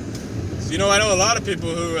 So, I know a lot of people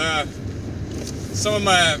who, some of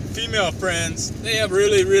my female friends, they have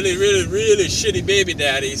really, really, really, really shitty baby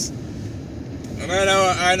daddies. And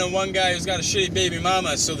I know one guy who's got a shitty baby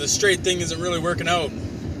mama, so the straight thing isn't really working out.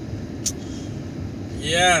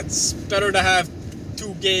 Yeah, it's better to have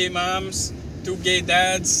 2 gay moms, 2 gay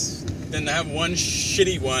dads, than to have one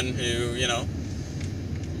shitty one who,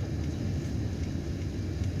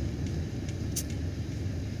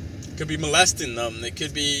 could be molesting them. They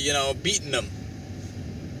could be, beating them.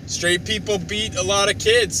 Straight people beat a lot of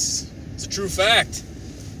kids. It's a true fact.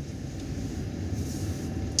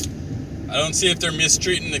 I don't see if they're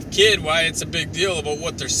mistreating the kid, why it's a big deal about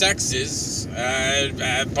what their sex is.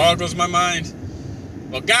 It boggles my mind.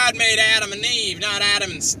 Well, God made Adam and Eve, not Adam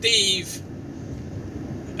and Steve.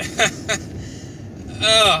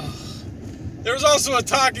 Oh. There was also a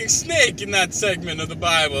talking snake in that segment of the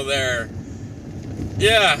Bible there.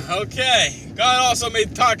 Yeah, okay. God also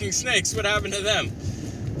made talking snakes. What happened to them?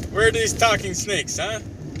 Where are these talking snakes, huh?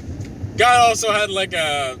 God also had like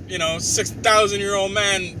a, 6,000-year-old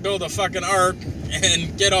man build a fucking ark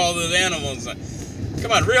and get all the animals.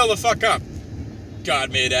 Come on, reel the fuck up.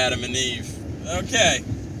 God made Adam and Eve. Okay.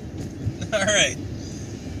 Alright,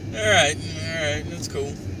 that's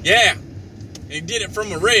cool. Yeah. And he did it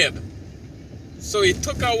from a rib. So he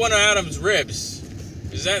took out one of Adam's ribs.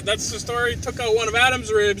 That's the story? He took out one of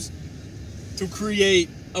Adam's ribs to create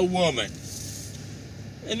a woman.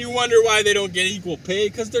 And you wonder why they don't get equal pay?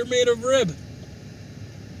 Because they're made of rib.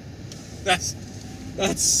 That's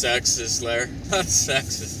sexist, Lair. That's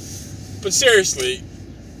sexist. But seriously,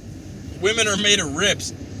 women are made of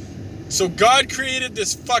ribs. So God created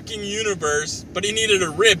this fucking universe, but he needed a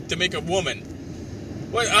rib to make a woman.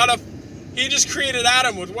 What, he just created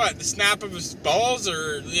Adam with what? The snap of his balls?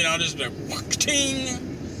 Or, just like,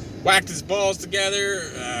 whacked his balls together.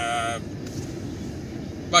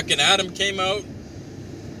 Fucking Adam came out.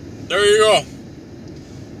 There you go.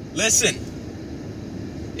 Listen.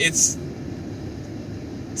 It's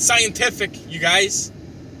scientific, you guys.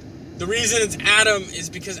 The reason it's Adam is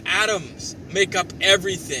because atoms make up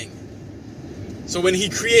everything. So when he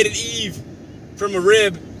created Eve from a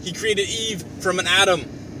rib, he created Eve from an atom.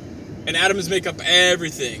 And atoms make up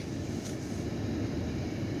everything.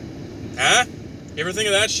 Huh? You ever think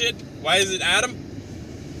of that shit? Why is it Adam?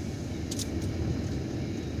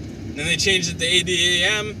 Then they changed it to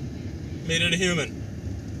ADAM, made it a human.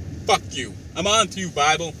 Fuck you. I'm on to you,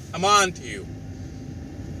 Bible. I'm on to you.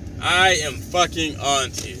 I am fucking on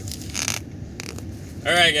to you.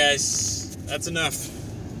 Alright, guys. That's enough.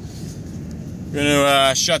 We're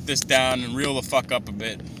gonna shut this down and reel the fuck up a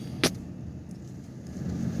bit.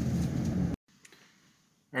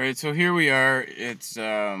 Alright, so here we are. It's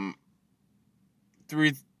 3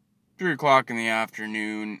 o'clock in the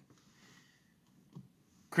afternoon.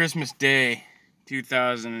 Christmas Day,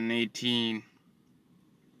 2018.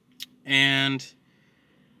 And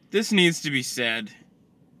this needs to be said.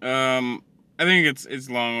 I think it's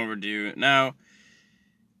long overdue. Now,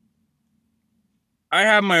 I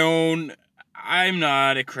have my own. I'm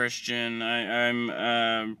not a Christian. I'm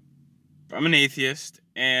an atheist,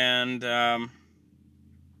 and I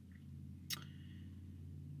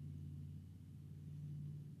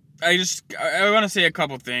want to say a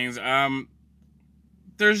couple things.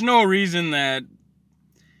 There's no reason that,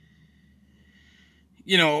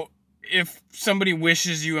 you know, if somebody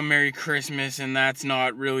wishes you a Merry Christmas and that's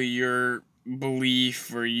not really your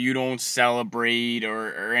belief, or you don't celebrate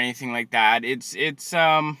or anything like that, it's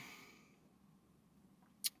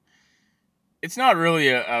not really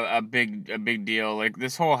a big deal. Like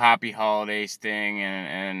this whole Happy Holidays thing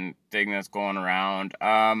and thing that's going around.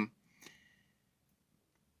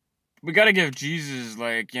 We gotta give Jesus,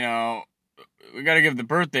 like, you know, we gotta give the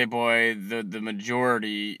birthday boy the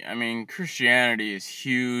majority. I mean, Christianity is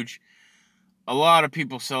huge. A lot of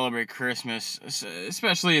people celebrate Christmas,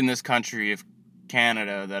 especially in this country of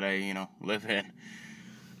Canada that I, you know, live in.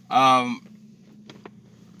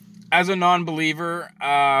 As a non-believer,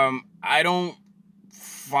 I don't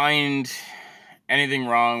find anything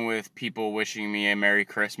wrong with people wishing me a Merry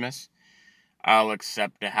Christmas. I'll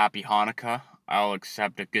accept a Happy Hanukkah. I'll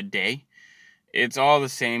accept a good day. It's all the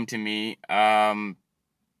same to me. I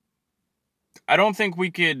don't think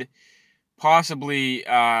we could possibly,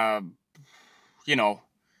 you know,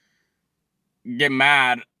 get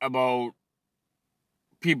mad about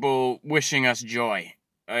people wishing us joy.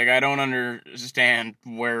 Like, I don't understand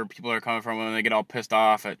where people are coming from when they get all pissed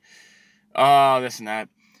off at, oh, this and that.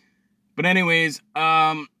 But anyways,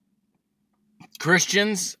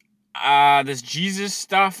 Christians, this Jesus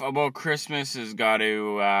stuff about Christmas has got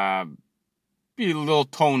to be a little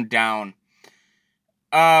toned down.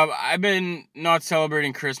 I've been not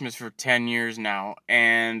celebrating Christmas for 10 years now,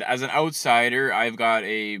 and as an outsider, I've got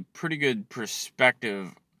a pretty good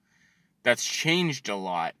perspective that's changed a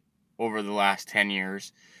lot over the last 10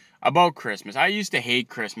 years about Christmas. I used to hate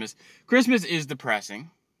Christmas. Christmas is depressing,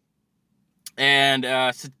 and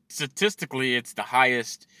statistically, it's the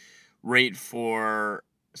highest rate for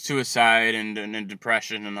suicide and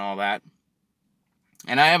depression and all that.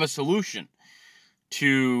 And I have a solution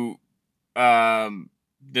to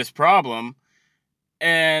this problem,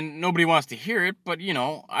 and nobody wants to hear it, but, you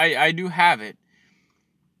know, I do have it.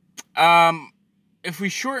 If we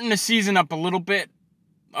shorten the season up a little bit,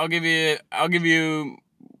 I'll give you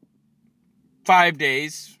 5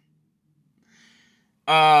 days.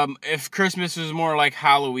 If Christmas is more like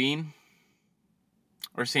Halloween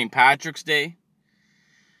or St. Patrick's Day,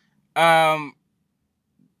 other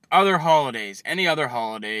holidays, any other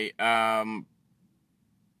holiday,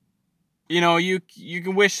 you know, you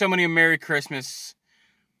can wish somebody a Merry Christmas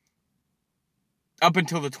up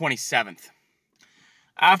until the 27th.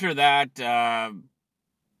 After that,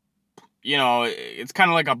 you know, it's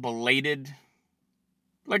kind of like a belated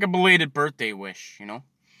birthday wish, you know.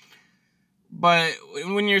 But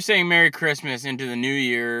when you're saying Merry Christmas into the new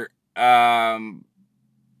year, that's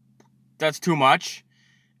too much.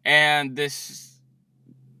 And this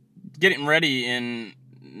getting ready in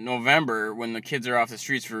November, when the kids are off the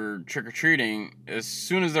streets for trick-or-treating, as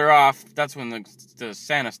soon as they're off, that's when the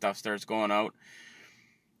Santa stuff starts going out.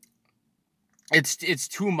 It's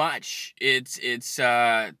too much. It's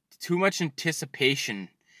too much anticipation.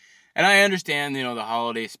 And I understand, you know, the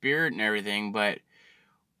holiday spirit and everything, but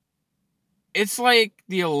it's like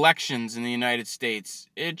the elections in the United States.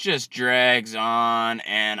 It just drags on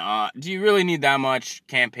and on. Do you really need that much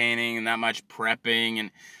campaigning and that much prepping?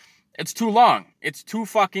 And it's too long. It's too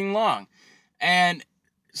fucking long. And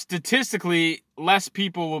statistically, less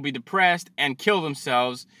people will be depressed and kill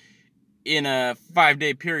themselves in a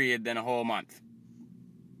 5-day period than a whole month.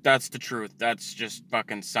 That's the truth. That's just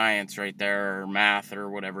fucking science right there, or math or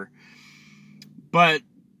whatever. But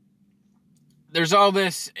there's all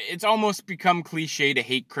this, it's almost become cliche to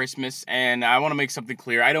hate Christmas, and I want to make something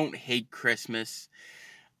clear. I don't hate Christmas.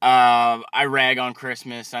 I rag on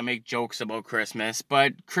Christmas. I make jokes about Christmas,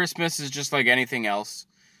 but Christmas is just like anything else.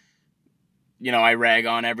 You know, I rag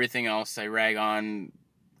on everything else. I rag on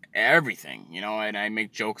everything, you know, and I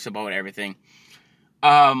make jokes about everything.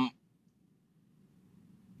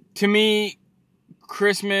 To me,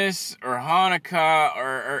 Christmas or Hanukkah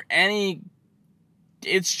or any,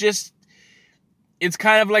 it's just, it's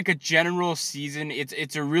kind of like a general season.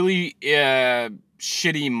 It's a really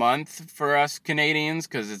shitty month for us Canadians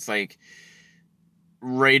because it's like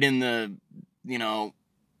right in the, you know,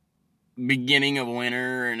 beginning of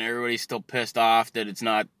winter and everybody's still pissed off that it's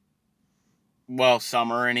not, well,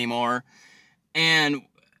 summer anymore. And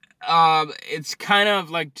it's kind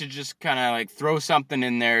of like to just kind of like throw something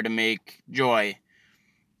in there to make joy.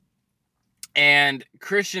 And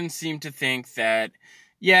Christians seem to think that,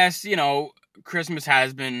 yes, you know, Christmas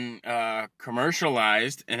has been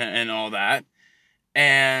commercialized and all that.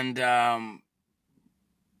 And,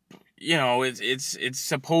 you know, it's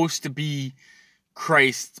supposed to be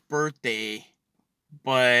Christ's birthday,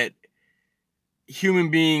 but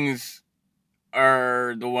human beings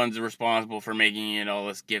are the ones responsible for making it all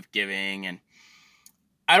this gift giving. And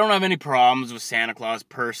I don't have any problems with Santa Claus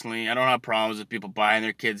personally. I don't have problems with people buying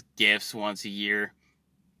their kids gifts once a year.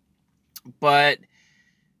 But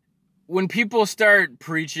when people start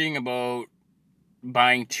preaching about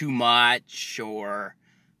buying too much or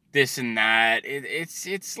this and that,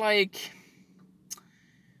 it's like,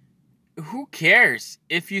 who cares?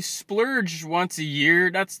 If you splurge once a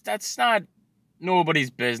year, that's not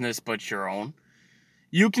nobody's business but your own.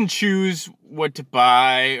 You can choose what to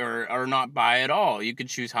buy or not buy at all. You can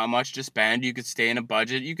choose how much to spend. You could stay in a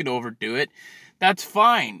budget. You could overdo it. That's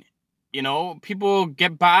fine. You know, people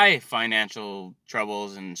get by financial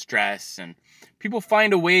troubles and stress, and people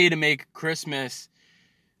find a way to make Christmas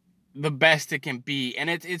the best it can be. And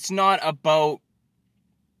it's not about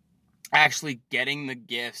actually getting the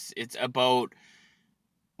gifts. It's about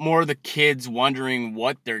more the kids wondering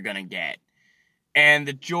what they're going to get. And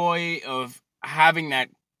the joy of having that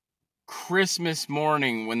Christmas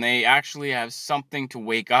morning when they actually have something to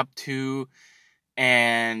wake up to.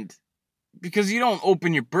 And because you don't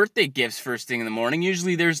open your birthday gifts first thing in the morning,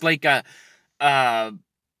 usually there's like a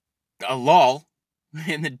lull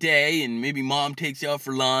in the day, and maybe mom takes you out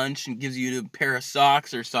for lunch and gives you a pair of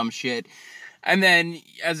socks or some shit. And then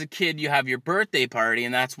as a kid you have your birthday party,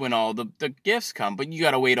 and that's when all the gifts come, but you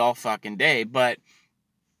gotta wait all fucking day. But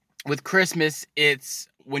with Christmas, it's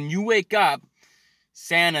when you wake up,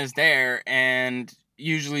 Santa's there, and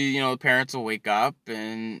usually, you know, the parents will wake up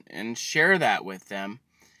and share that with them.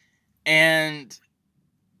 And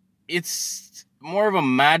it's more of a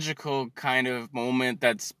magical kind of moment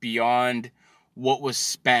that's beyond what was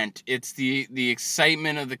spent. It's the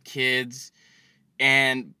excitement of the kids.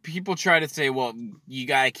 And people try to say, well, you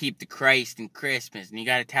got to keep the Christ in Christmas, and you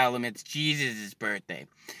got to tell them it's Jesus' birthday.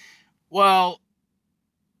 Well,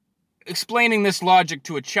 explaining this logic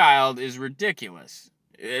to a child is ridiculous.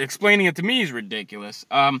 Explaining it to me is ridiculous.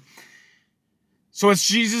 So it's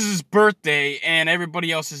Jesus' birthday, and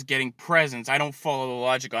everybody else is getting presents. I don't follow the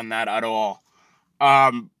logic on that at all.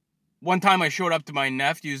 One time I showed up to my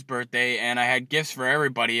nephew's birthday, and I had gifts for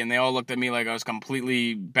everybody, and they all looked at me like I was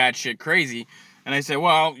completely batshit crazy. And I said,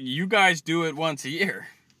 well, you guys do it once a year.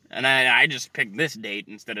 And I just picked this date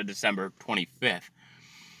instead of December 25th.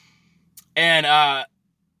 And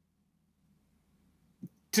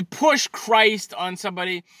to push Christ on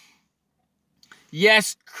somebody,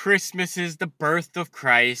 yes, Christmas is the birth of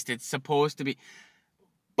Christ. It's supposed to be.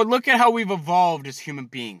 But look at how we've evolved as human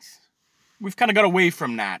beings. We've kind of got away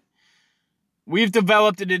from that. We've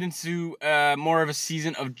developed it into more of a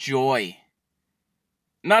season of joy.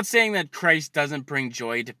 Not saying that Christ doesn't bring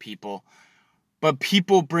joy to people, but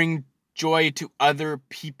people bring joy to other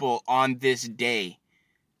people on this day.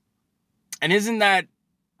 And isn't that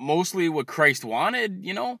mostly what Christ wanted,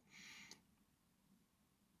 you know?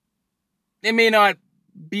 It may not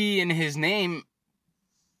be in his name,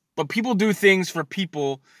 but people do things for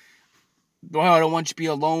people. Well, I don't want you to be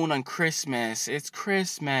alone on Christmas. It's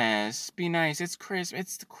Christmas. Be nice. It's Christmas.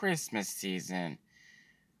 It's the Christmas season.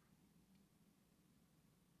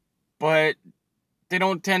 But they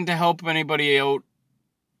don't tend to help anybody out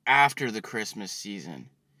after the Christmas season.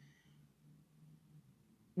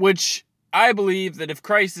 Which I believe that if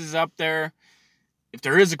Christ is up there, if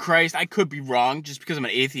there is a Christ, I could be wrong. Just because I'm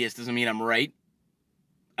an atheist doesn't mean I'm right.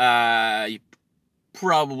 You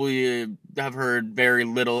probably have heard very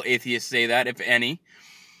little atheists say that, if any.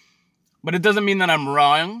 But it doesn't mean that I'm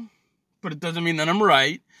wrong. But it doesn't mean that I'm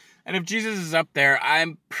right. And if Jesus is up there,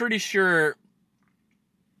 I'm pretty sure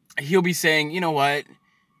he'll be saying, you know what?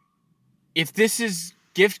 If this is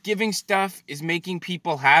gift-giving stuff is making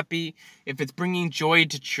people happy, if it's bringing joy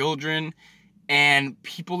to children, and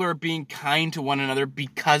people are being kind to one another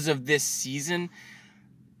because of this season,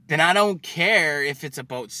 then I don't care if it's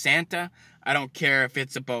about Santa. I don't care if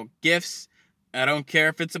it's about gifts. I don't care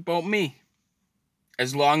if it's about me.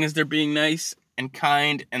 As long as they're being nice and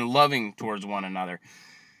kind and loving towards one another.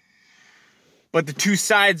 But the two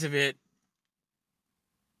sides of it,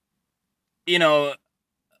 you know,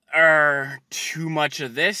 are too much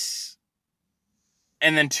of this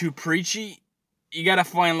and then too preachy. You gotta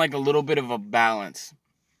find like a little bit of a balance.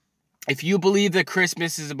 If you believe that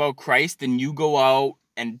Christmas is about Christ, then you go out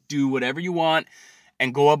and do whatever you want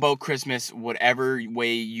and go about Christmas whatever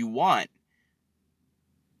way you want.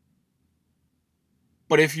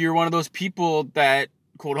 But if you're one of those people that,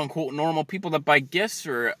 quote unquote, normal people that buy gifts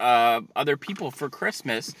for other people for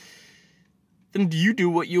Christmas, then you do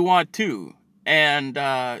what you want too. And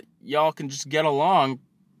y'all can just get along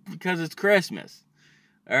because it's Christmas.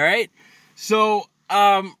 All right? So,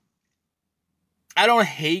 I don't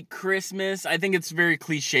hate Christmas. I think it's very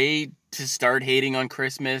cliche to start hating on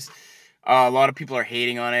Christmas. A lot of people are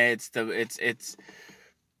hating on it.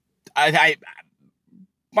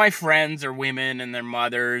 My friends are women and their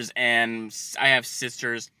mothers, and I have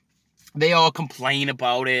sisters. They all complain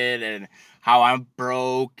about it and how I'm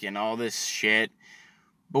broke and all this shit.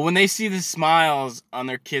 But when they see the smiles on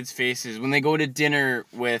their kids' faces, when they go to dinner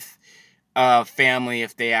with family,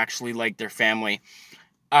 if they actually like their family,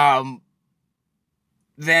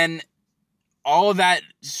 then all of that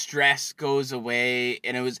stress goes away,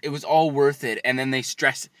 and it was all worth it. And then they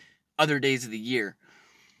stress other days of the year.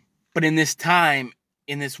 But in this time,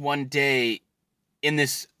 in this one day, in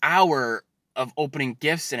this hour of opening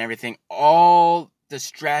gifts and everything, all the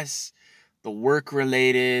stress, the work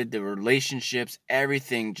related, the relationships,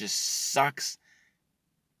 everything just sucks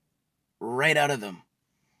right out of them.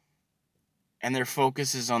 And their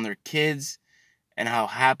focus is on their kids and how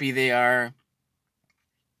happy they are.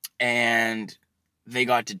 And they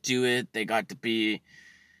got to do it. They got to be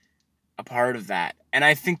a part of that. And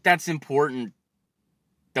I think that's important,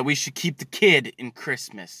 that we should keep the kid in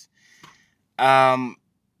Christmas.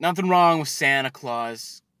 Nothing wrong with Santa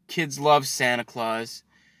Claus. Kids love Santa Claus,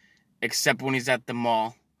 except when he's at the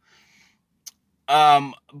mall.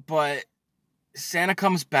 But Santa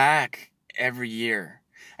comes back every year.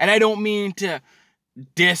 And I don't mean to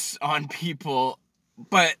diss on people,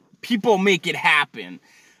 but people make it happen.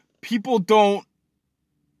 People don't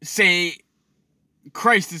say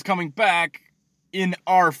Christ is coming back in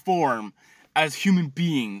our form as human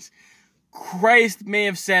beings. Christ may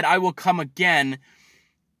have said, I will come again,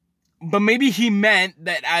 but maybe he meant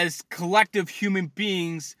that as collective human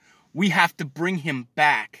beings, we have to bring him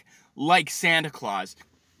back, like Santa Claus.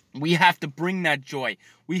 We have to bring that joy.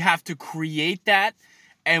 We have to create that,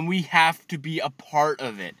 and we have to be a part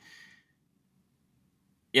of it.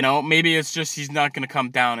 You know, maybe it's just he's not going to come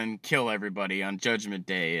down and kill everybody on Judgment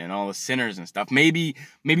Day and all the sinners and stuff. Maybe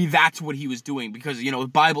that's what he was doing, because, you know, the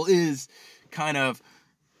Bible is kind of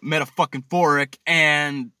metaphoric,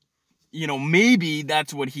 and, you know, maybe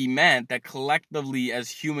that's what he meant, that collectively as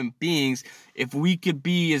human beings, if we could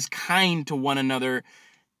be as kind to one another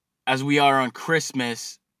as we are on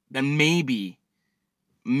Christmas, then maybe,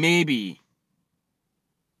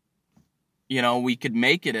 you know, we could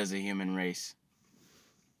make it as a human race.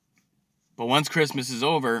 But once Christmas is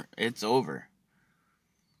over, it's over.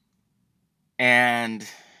 And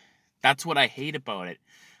that's what I hate about it.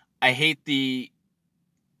 I hate the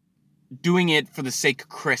doing it for the sake of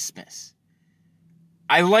Christmas.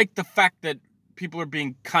 I like the fact that people are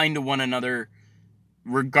being kind to one another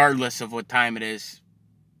regardless of what time it is.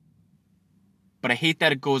 But I hate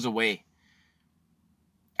that it goes away.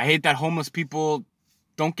 I hate that homeless people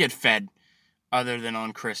don't get fed other than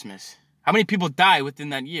on Christmas. How many people die within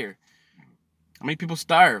that year? How many people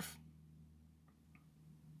starve?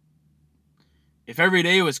 If every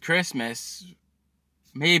day was Christmas,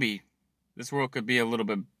 maybe this world could be a little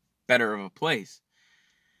bit better of a place.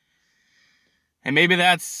 And maybe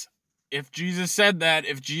that's, if Jesus said that,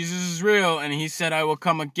 if Jesus is real and he said, I will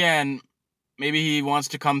come again, maybe he wants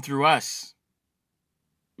to come through us.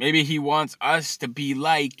 Maybe he wants us to be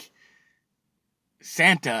like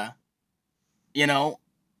Santa. You know,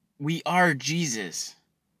 we are Jesus.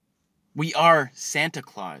 We are Santa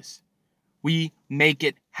Claus. We make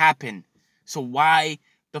it happen. So why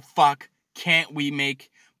the fuck can't we make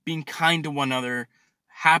being kind to one another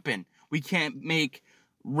happen? We can't make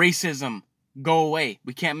racism go away.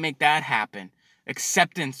 We can't make that happen.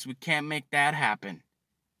 Acceptance, we can't make that happen.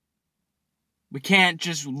 We can't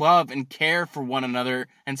just love and care for one another.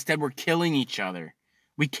 Instead, we're killing each other.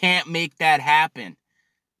 We can't make that happen.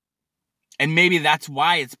 And maybe that's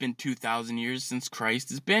why it's been 2,000 years since Christ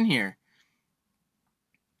has been here.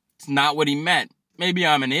 It's not what he meant. Maybe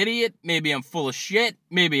I'm an idiot. Maybe I'm full of shit.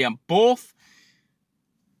 Maybe I'm both.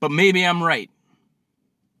 But maybe I'm right.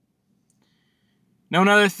 Now,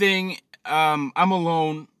 another thing, I'm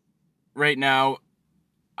alone right now.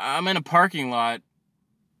 I'm in a parking lot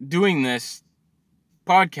doing this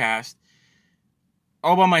podcast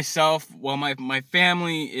all by myself while my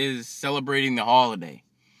family is celebrating the holiday.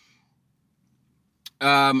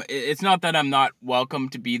 It's not that I'm not welcome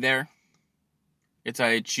to be there. It's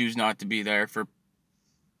I choose not to be there for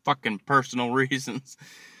fucking personal reasons.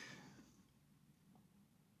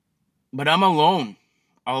 But I'm alone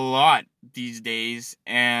a lot these days,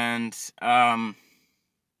 and to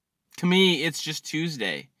me, it's just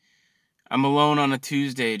Tuesday. I'm alone on a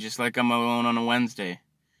Tuesday, just like I'm alone on a Wednesday.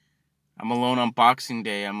 I'm alone on Boxing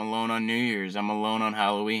Day. I'm alone on New Year's. I'm alone on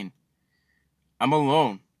Halloween. I'm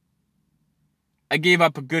alone. I gave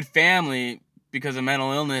up a good family because of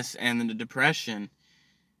mental illness and the depression.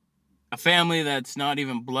 A family that's not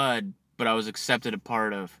even blood, but I was accepted a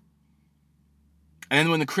part of. And then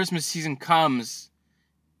when the Christmas season comes,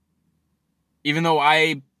 even though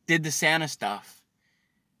I did the Santa stuff,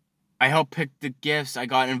 I helped pick the gifts, I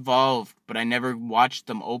got involved, but I never watched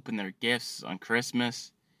them open their gifts on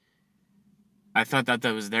Christmas. I thought that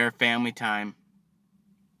was their family time,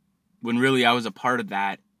 when really I was a part of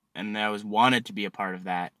that, and I was wanted to be a part of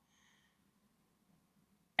that.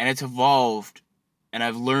 And it's evolved, and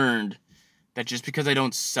I've learned that just because I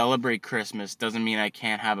don't celebrate Christmas doesn't mean I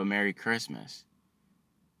can't have a Merry Christmas.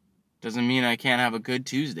 Doesn't mean I can't have a good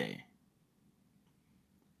Tuesday.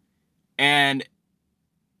 And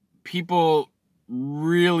people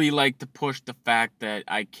really like to push the fact that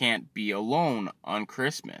I can't be alone on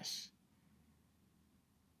Christmas.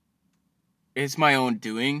 It's my own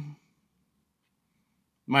doing.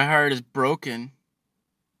 My heart is broken,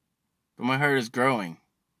 but my heart is growing.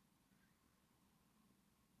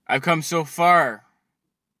 I've come so far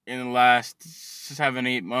in the last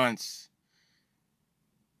 7-8 months.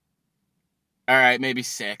 Alright, maybe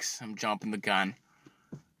 6. I'm jumping the gun.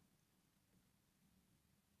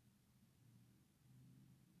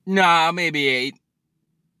 Nah, maybe 8.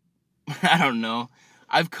 I don't know.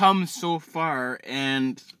 I've come so far,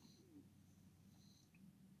 and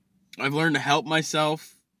I've learned to help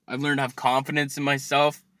myself. I've learned to have confidence in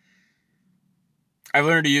myself. I've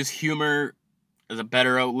learned to use humor as a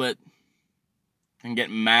better outlet than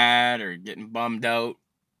getting mad or getting bummed out.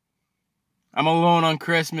 I'm alone on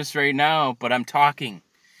Christmas right now, but I'm talking.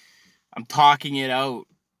 I'm talking it out.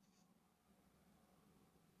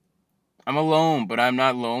 I'm alone, but I'm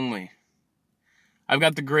not lonely. I've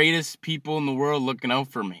got the greatest people in the world looking out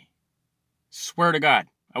for me. Swear to God,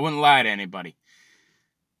 I wouldn't lie to anybody.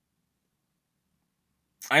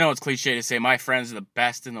 I know it's cliche to say my friends are the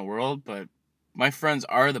best in the world, but my friends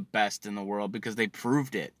are the best in the world because they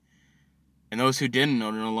proved it. And those who didn't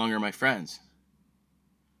are no longer my friends.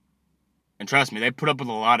 And trust me, they put up with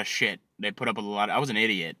a lot of shit. I was an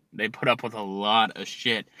idiot. They put up with a lot of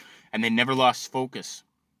shit. And they never lost focus.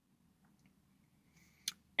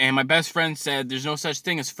 And my best friend said, there's no such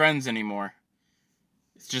thing as friends anymore.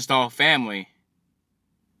 It's just all family.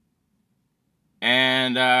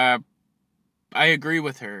 And I agree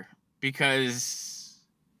with her. Because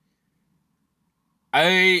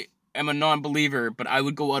I am a non-believer, but I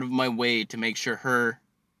would go out of my way to make sure her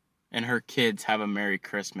and her kids have a Merry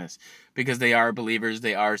Christmas. Because they are believers,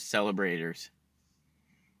 they are celebrators.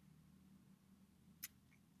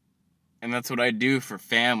 And that's what I do for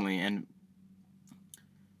family. And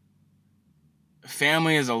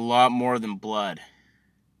family is a lot more than blood.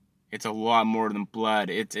 It's a lot more than blood.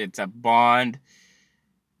 It's a bond.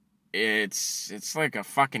 It's like a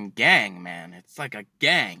fucking gang, man. It's like a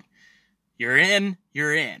gang. You're in,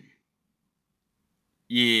 you're in.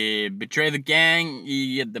 You betray the gang,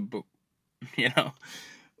 you get the boot. You know?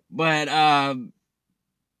 But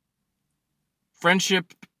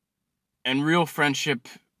friendship and real friendship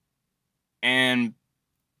and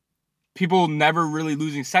people never really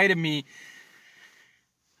losing sight of me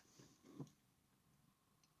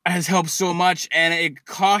has helped so much, and it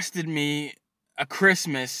costed me a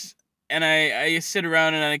Christmas. And I sit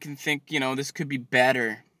around and I can think, this could be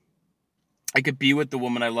better. I could be with the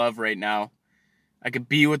woman I love right now. I could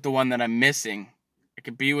be with the one that I'm missing. I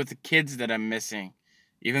could be with the kids that I'm missing,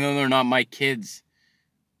 even though they're not my kids.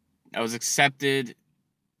 I was accepted,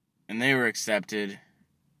 and they were accepted,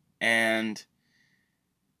 and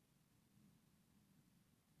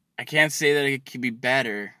I can't say that it could be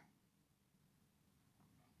better,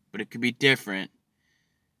 but it could be different.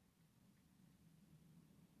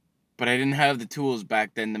 But I didn't have the tools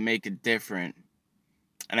back then to make it different.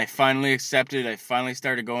 And I finally accepted. I finally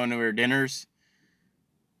started going to her dinners.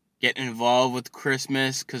 Getting involved with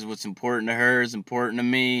Christmas. Because what's important to her is important to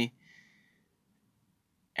me.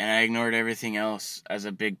 And I ignored everything else as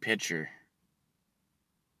a big picture.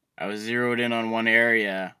 I was zeroed in on one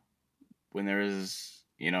area. When there was,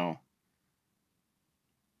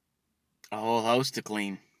 a whole house to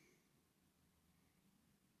clean.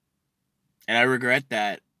 And I regret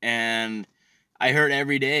that. And I hurt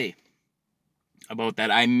every day about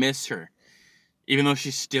that. I miss her. Even though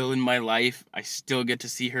she's still in my life, I still get to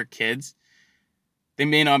see her kids. They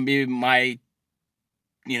may not be my,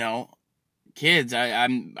 kids.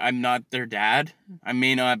 I'm not their dad. I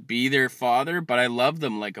may not be their father, but I love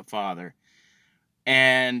them like a father.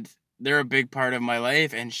 And they're a big part of my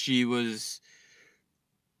life, and she was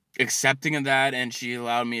accepting of that, and she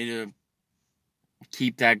allowed me to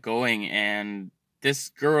keep that going. And this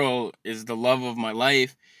girl is the love of my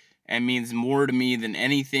life and means more to me than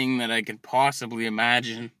anything that I could possibly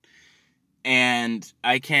imagine. And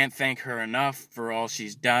I can't thank her enough for all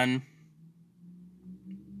she's done.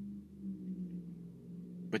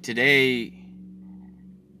 But today,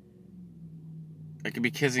 I could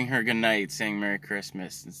be kissing her goodnight, saying Merry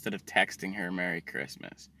Christmas, instead of texting her Merry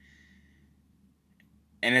Christmas.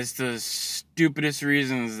 And it's the stupidest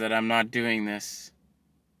reasons that I'm not doing this.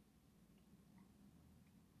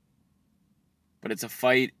 But it's a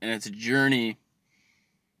fight and it's a journey.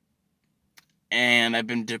 And I've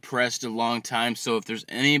been depressed a long time. So if there's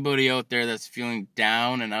anybody out there that's feeling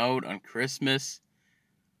down and out on Christmas,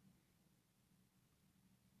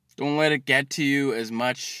 don't let it get to you as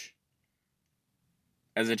much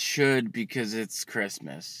as it should because it's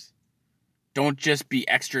Christmas. Don't just be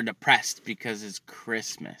extra depressed because it's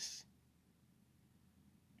Christmas.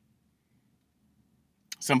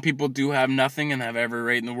 Some people do have nothing and have every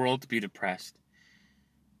right in the world to be depressed.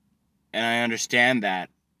 And I understand that.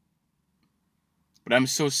 But I'm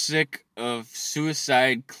so sick of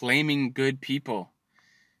suicide claiming good people,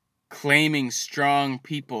 claiming strong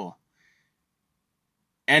people,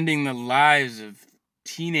 ending the lives of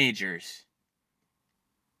teenagers.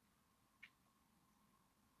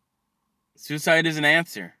 Suicide is an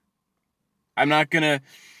answer. I'm not gonna,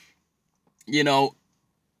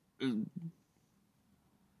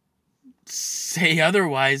 say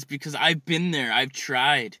otherwise because I've been there. I've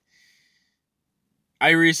tried.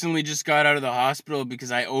 I recently just got out of the hospital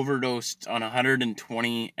because I overdosed on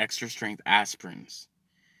 120 extra strength aspirins.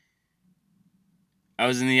 I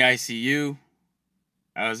was in the ICU.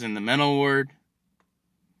 I was in the mental ward.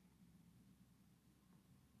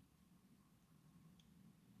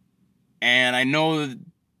 And I know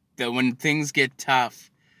that when things get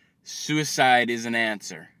tough, suicide is an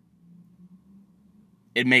answer.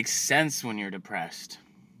 It makes sense when you're depressed.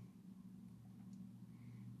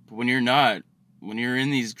 But when you're not, when you're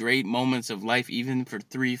in these great moments of life, even for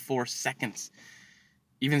 3-4 seconds,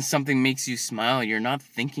 even something makes you smile, you're not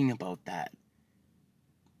thinking about that.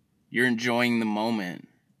 You're enjoying the moment.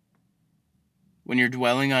 When you're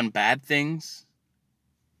dwelling on bad things,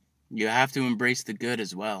 you have to embrace the good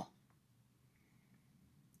as well.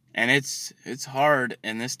 And it's hard,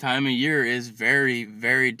 and this time of year is very,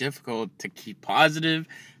 very difficult to keep positive,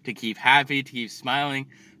 to keep happy, to keep smiling,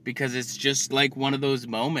 because it's just like one of those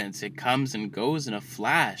moments. It comes and goes in a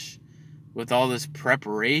flash with all this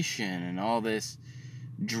preparation and all this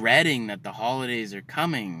dreading that the holidays are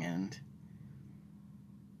coming. And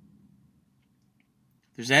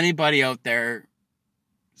if there's anybody out there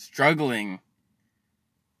struggling,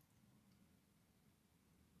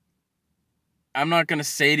 I'm not going to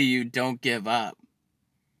say to you, don't give up.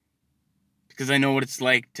 Because I know what it's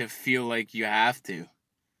like to feel like you have to.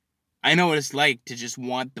 I know what it's like to just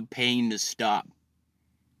want the pain to stop.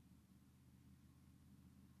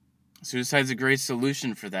 Suicide's a great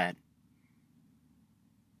solution for that.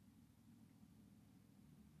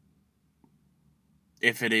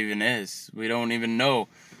 If it even is. We don't even know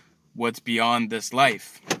what's beyond this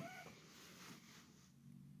life.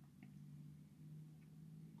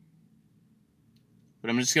 But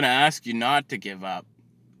I'm just going to ask you not to give up.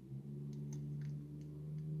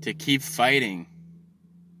 To keep fighting.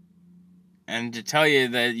 And to tell you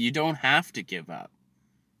that you don't have to give up.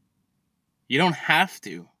 You don't have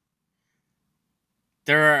to.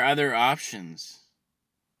 There are other options.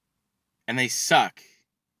 And they suck.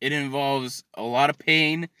 It involves a lot of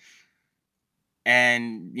pain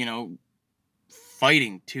and,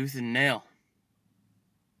 fighting tooth and nail.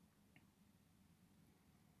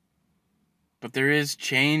 But there is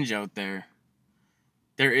change out there.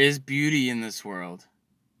 There is beauty in this world.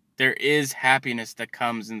 There is happiness that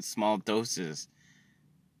comes in small doses.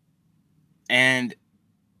 And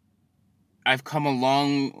I've come a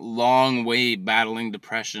long, long way battling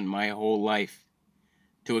depression my whole life.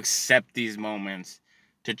 To accept these moments.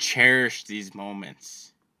 To cherish these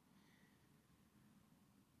moments.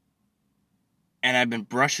 And I've been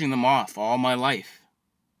brushing them off all my life.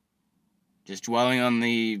 Just dwelling on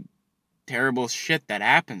the terrible shit that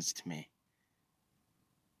happens to me.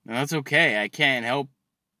 And that's okay. I can't help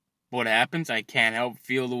what happens. I can't help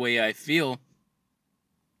feel the way I feel.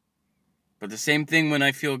 But the same thing when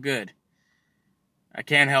I feel good. I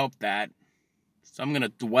can't help that. So I'm going to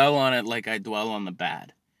dwell on it like I dwell on the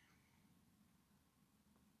bad.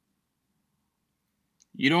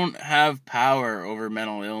 You don't have power over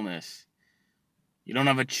mental illness. You don't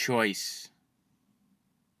have a choice.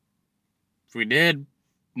 If we did,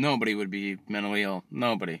 nobody would be mentally ill.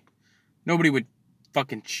 Nobody. Nobody would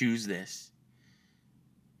fucking choose this.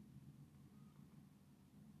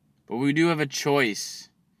 But we do have a choice.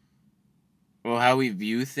 Well, how we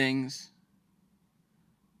view things.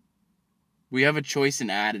 We have a choice in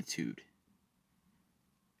attitude.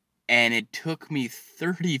 And it took me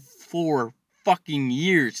 34 fucking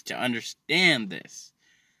years to understand this.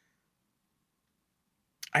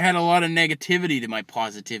 I had a lot of negativity to my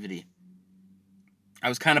positivity. I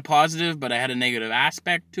was kind of positive, but I had a negative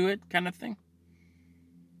aspect to it, kind of thing.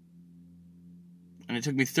 And it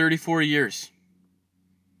took me 34 years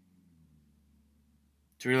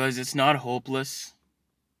to realize it's not hopeless.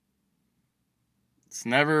 It's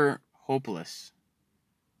never hopeless.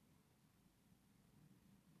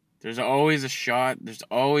 There's always a shot. There's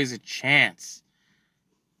always a chance.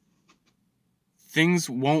 Things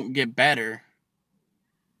won't get better,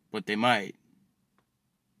 but they might.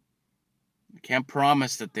 I can't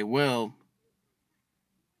promise that they will.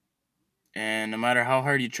 And no matter how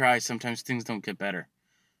hard you try, sometimes things don't get better.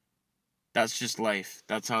 That's just life.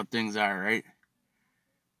 That's how things are, right?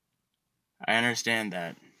 I understand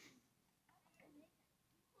that.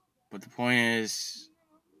 But the point is,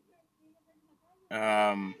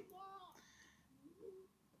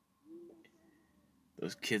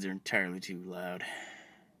 those kids are entirely too loud.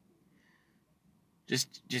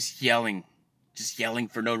 Just yelling. Just yelling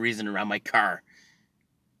for no reason around my car.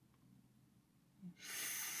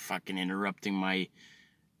 Fucking interrupting my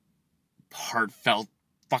heartfelt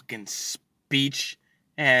fucking speech.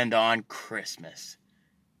 And on Christmas.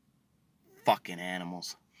 Fucking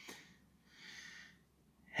animals.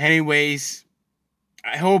 Anyways,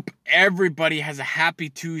 I hope everybody has a happy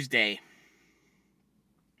Tuesday.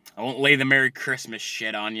 I won't lay the Merry Christmas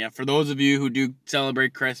shit on you. For those of you who do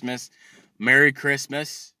celebrate Christmas, Merry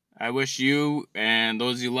Christmas. I wish you and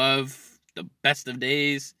those you love the best of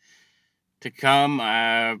days to come.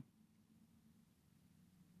 I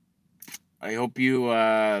hope you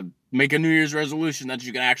make a New Year's resolution that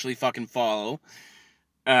you can actually fucking follow.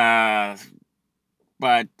 But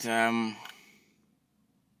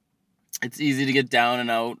it's easy to get down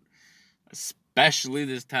and out, especially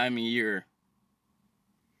this time of year.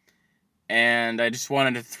 And I just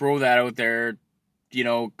wanted to throw that out there, you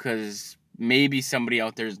know, because maybe somebody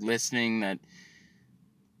out there is listening that,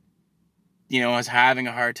 you know, is having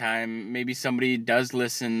a hard time. Maybe somebody does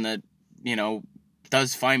listen that, you know,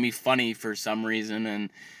 does find me funny for some reason,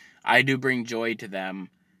 and I do bring joy to them.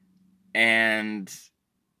 And,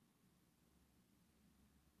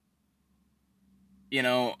 you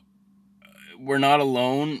know, we're not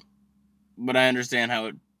alone, but I understand how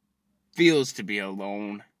it feels to be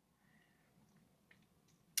alone.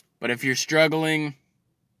 But if you're struggling,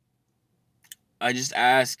 I just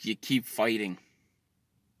ask you keep fighting.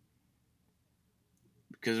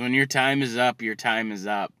 Because when your time is up, your time is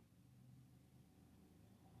up.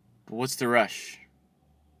 But what's the rush?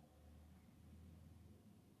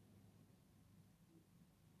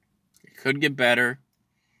 It could get better.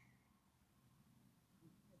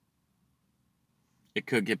 It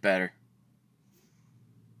could get better.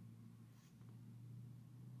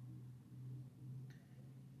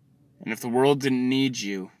 And if the world didn't need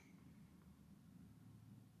you,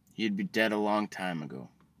 you'd be dead a long time ago.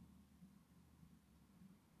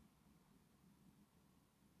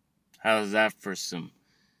 How's that for some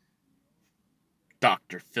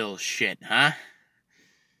Dr. Phil shit, huh?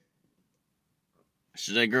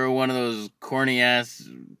 Should I grow one of those corny ass...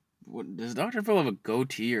 Does Dr. Phil have a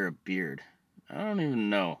goatee or a beard? I don't even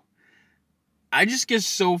know. I just get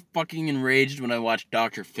so fucking enraged when I watch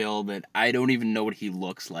Dr. Phil that I don't even know what he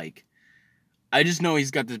looks like. I just know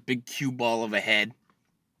he's got this big cue ball of a head.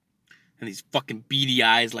 And these fucking beady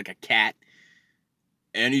eyes like a cat.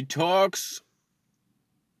 And he talks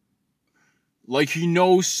like he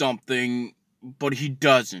knows something, but he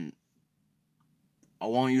doesn't. I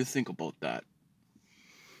want you to think about that.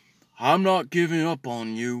 I'm not giving up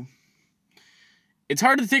on you. It's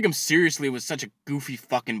hard to take him seriously with such a goofy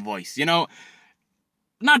fucking voice, you know?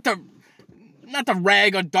 Not to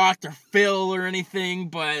rag on Dr. Phil or anything,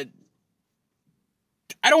 but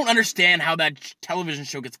I don't understand how that television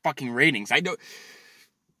show gets fucking ratings. I don't...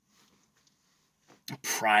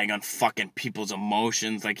 Prying on fucking people's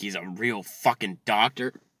emotions like he's a real fucking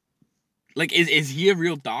doctor. Like, is he a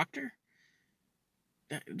real doctor?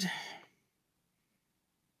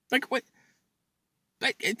 Like, what?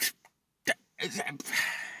 Like,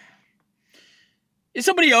 is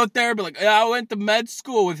somebody out there be like, yeah, I went to med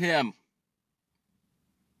school with him.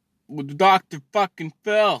 With Dr. fucking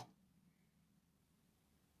Phil.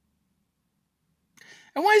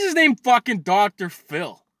 And why is his name fucking Dr.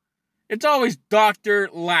 Phil? It's always Dr.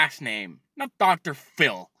 last name, not Dr.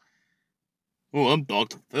 Phil. Oh, I'm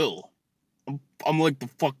Dr. Phil. I'm like the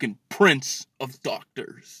fucking prince of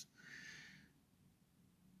doctors.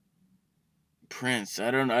 Prince.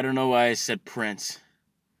 I don't know why I said Prince.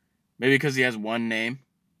 Maybe because he has one name.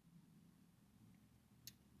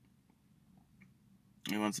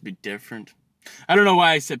 He wants to be different. I don't know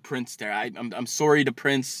why I said Prince there. I'm sorry to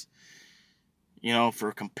Prince, you know,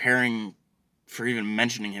 for even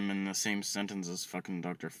mentioning him in the same sentence as fucking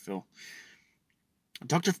Dr. Phil.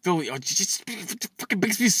 Dr. Phil, just fucking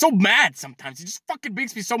makes me so mad sometimes. He just fucking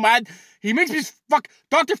makes me so mad.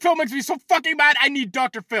 Dr. Phil makes me so fucking mad. I need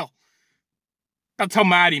Dr. Phil. That's how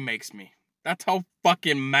mad he makes me. That's how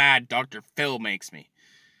fucking mad Dr. Phil makes me.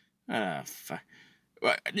 Fuck.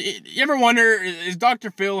 You ever wonder, is Dr.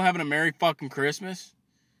 Phil having a Merry fucking Christmas?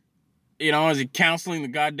 You know, is he counseling the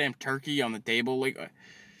goddamn turkey on the table? Like,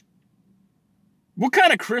 what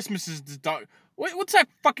kind of Christmases does what's that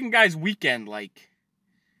fucking guy's weekend like?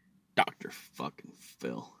 Dr. fucking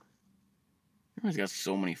Phil. Everyone's got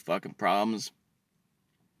so many fucking problems.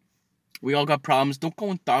 We all got problems. Don't go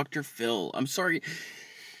with Dr. Phil. I'm sorry.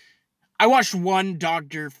 I watched one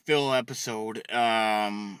Dr. Phil episode,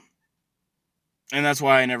 and that's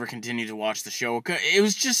why I never continued to watch the show.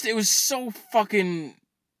 It was so fucking...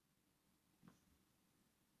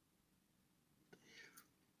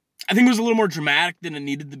 I think it was a little more dramatic than it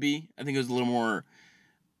needed to be. I think it was a little more...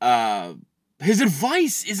 his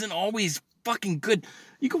advice isn't always fucking good.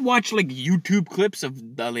 You can watch, like, YouTube clips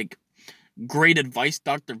of the, like, great advice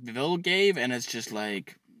Dr. Phil gave, and it's just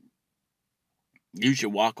like, you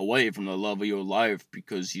should walk away from the love of your life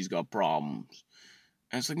because he's got problems.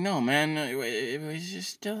 And it's like, no, man, it was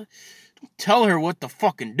just, don't tell her what to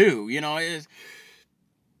fucking do, you know?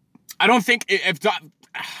 I don't think,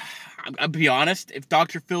 I'll be honest, if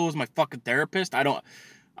Dr. Phil was my fucking therapist, I don't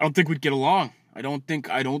think we'd get along. I don't think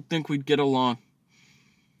we'd get along.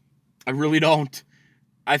 I really don't.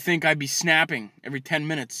 I think I'd be snapping every 10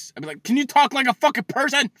 minutes. I'd be like, can you talk like a fucking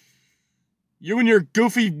person? You and your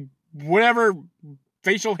goofy, whatever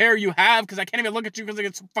facial hair you have, because I can't even look at you because I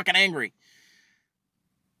get so fucking angry.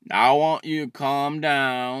 I want you to calm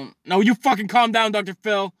down. No, you fucking calm down, Dr.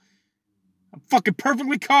 Phil. I'm fucking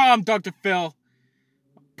perfectly calm, Dr. Phil.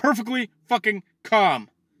 Perfectly fucking calm.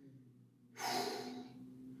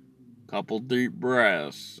 Couple deep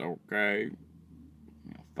breaths, okay?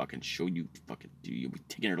 I'll fucking show you, fucking do. You'll be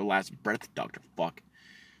taking her to last breath, Dr. Fuck.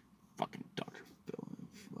 Fucking Dr. Phil.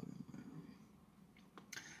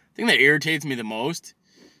 The thing that irritates me the most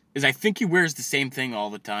is I think he wears the same thing all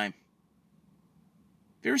the time.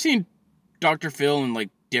 Have you ever seen Dr. Phil in, like,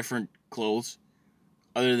 different clothes?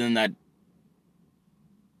 Other than that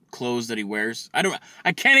clothes that he wears? I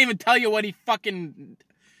can't even tell you what he fucking...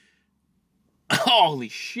 Holy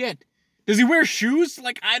shit. Does he wear shoes?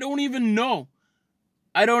 Like, I don't even know.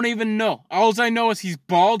 All I know is he's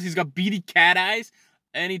bald, he's got beady cat eyes,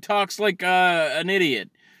 and he talks like an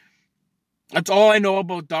idiot. That's all I know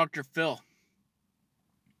about Dr. Phil.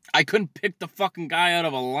 I couldn't pick the fucking guy out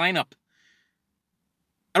of a lineup.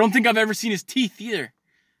 I don't think I've ever seen his teeth either.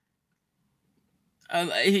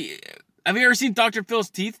 Have you ever seen Dr. Phil's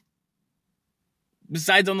teeth?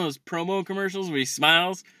 Besides on those promo commercials where he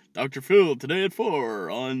smiles. Dr. Phil, today at 4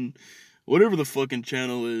 on whatever the fucking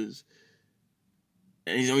channel is.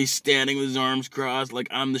 And he's standing with his arms crossed like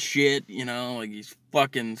I'm the shit, you know, like he's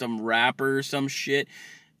fucking some rapper or some shit.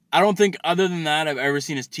 I don't think other than that I've ever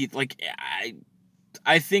seen his teeth. Like,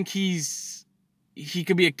 I think he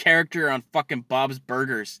could be a character on fucking Bob's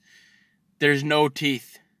Burgers. There's no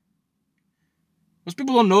teeth. Most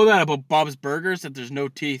people don't know that about Bob's Burgers, that there's no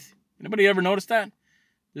teeth. Anybody ever notice that?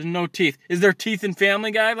 There's no teeth. Is there teeth in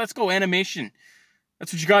Family Guy? Let's go animation.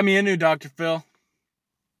 That's what you got me into, Dr. Phil.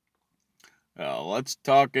 Let's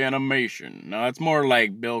talk animation. No, it's more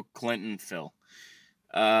like Bill Clinton, Phil.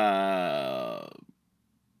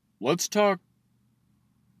 Let's talk...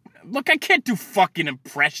 Look, I can't do fucking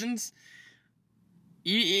impressions.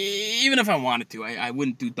 Even if I wanted to, I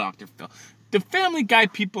wouldn't do Dr. Phil. Do Family Guy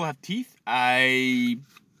people have teeth? I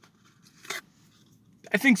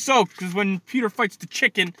think so, because when Peter fights the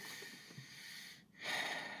chicken...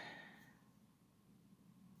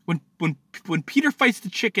 When Peter fights the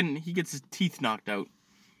chicken, he gets his teeth knocked out.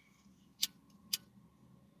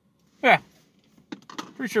 Yeah.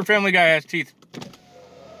 Pretty sure Family Guy has teeth.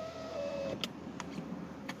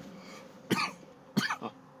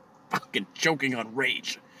 Fucking choking on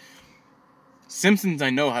rage. Simpsons, I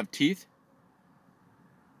know, have teeth.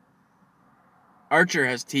 Archer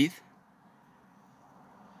has teeth.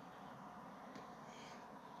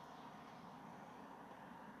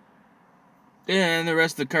 And the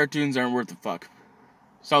rest of the cartoons aren't worth a fuck.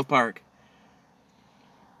 South Park.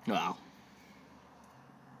 Well.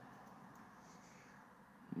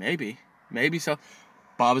 Maybe so.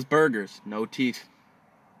 Bob's Burgers, no teeth.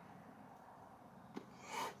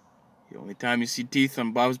 The only time you see teeth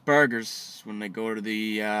on Bob's Burgers is when they go to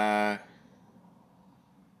the,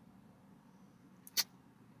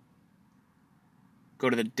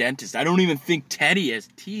 dentist. I don't even think Teddy has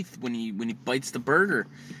teeth when he bites the burger.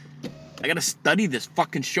 I gotta study this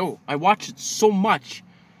fucking show. I watch it so much.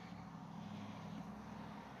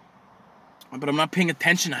 But I'm not paying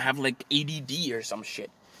attention. I have like ADD or some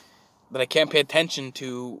shit. That I can't pay attention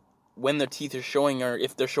to when their teeth are showing or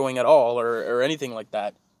if they're showing at all or anything like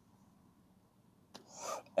that.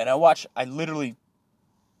 And I've literally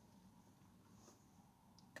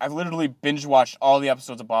binge watched all the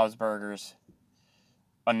episodes of Bob's Burgers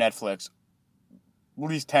on Netflix at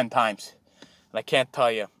least 10 times. And I can't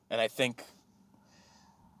tell you. And I think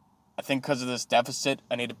because of this deficit,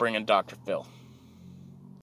 I need to bring in Dr. Phil.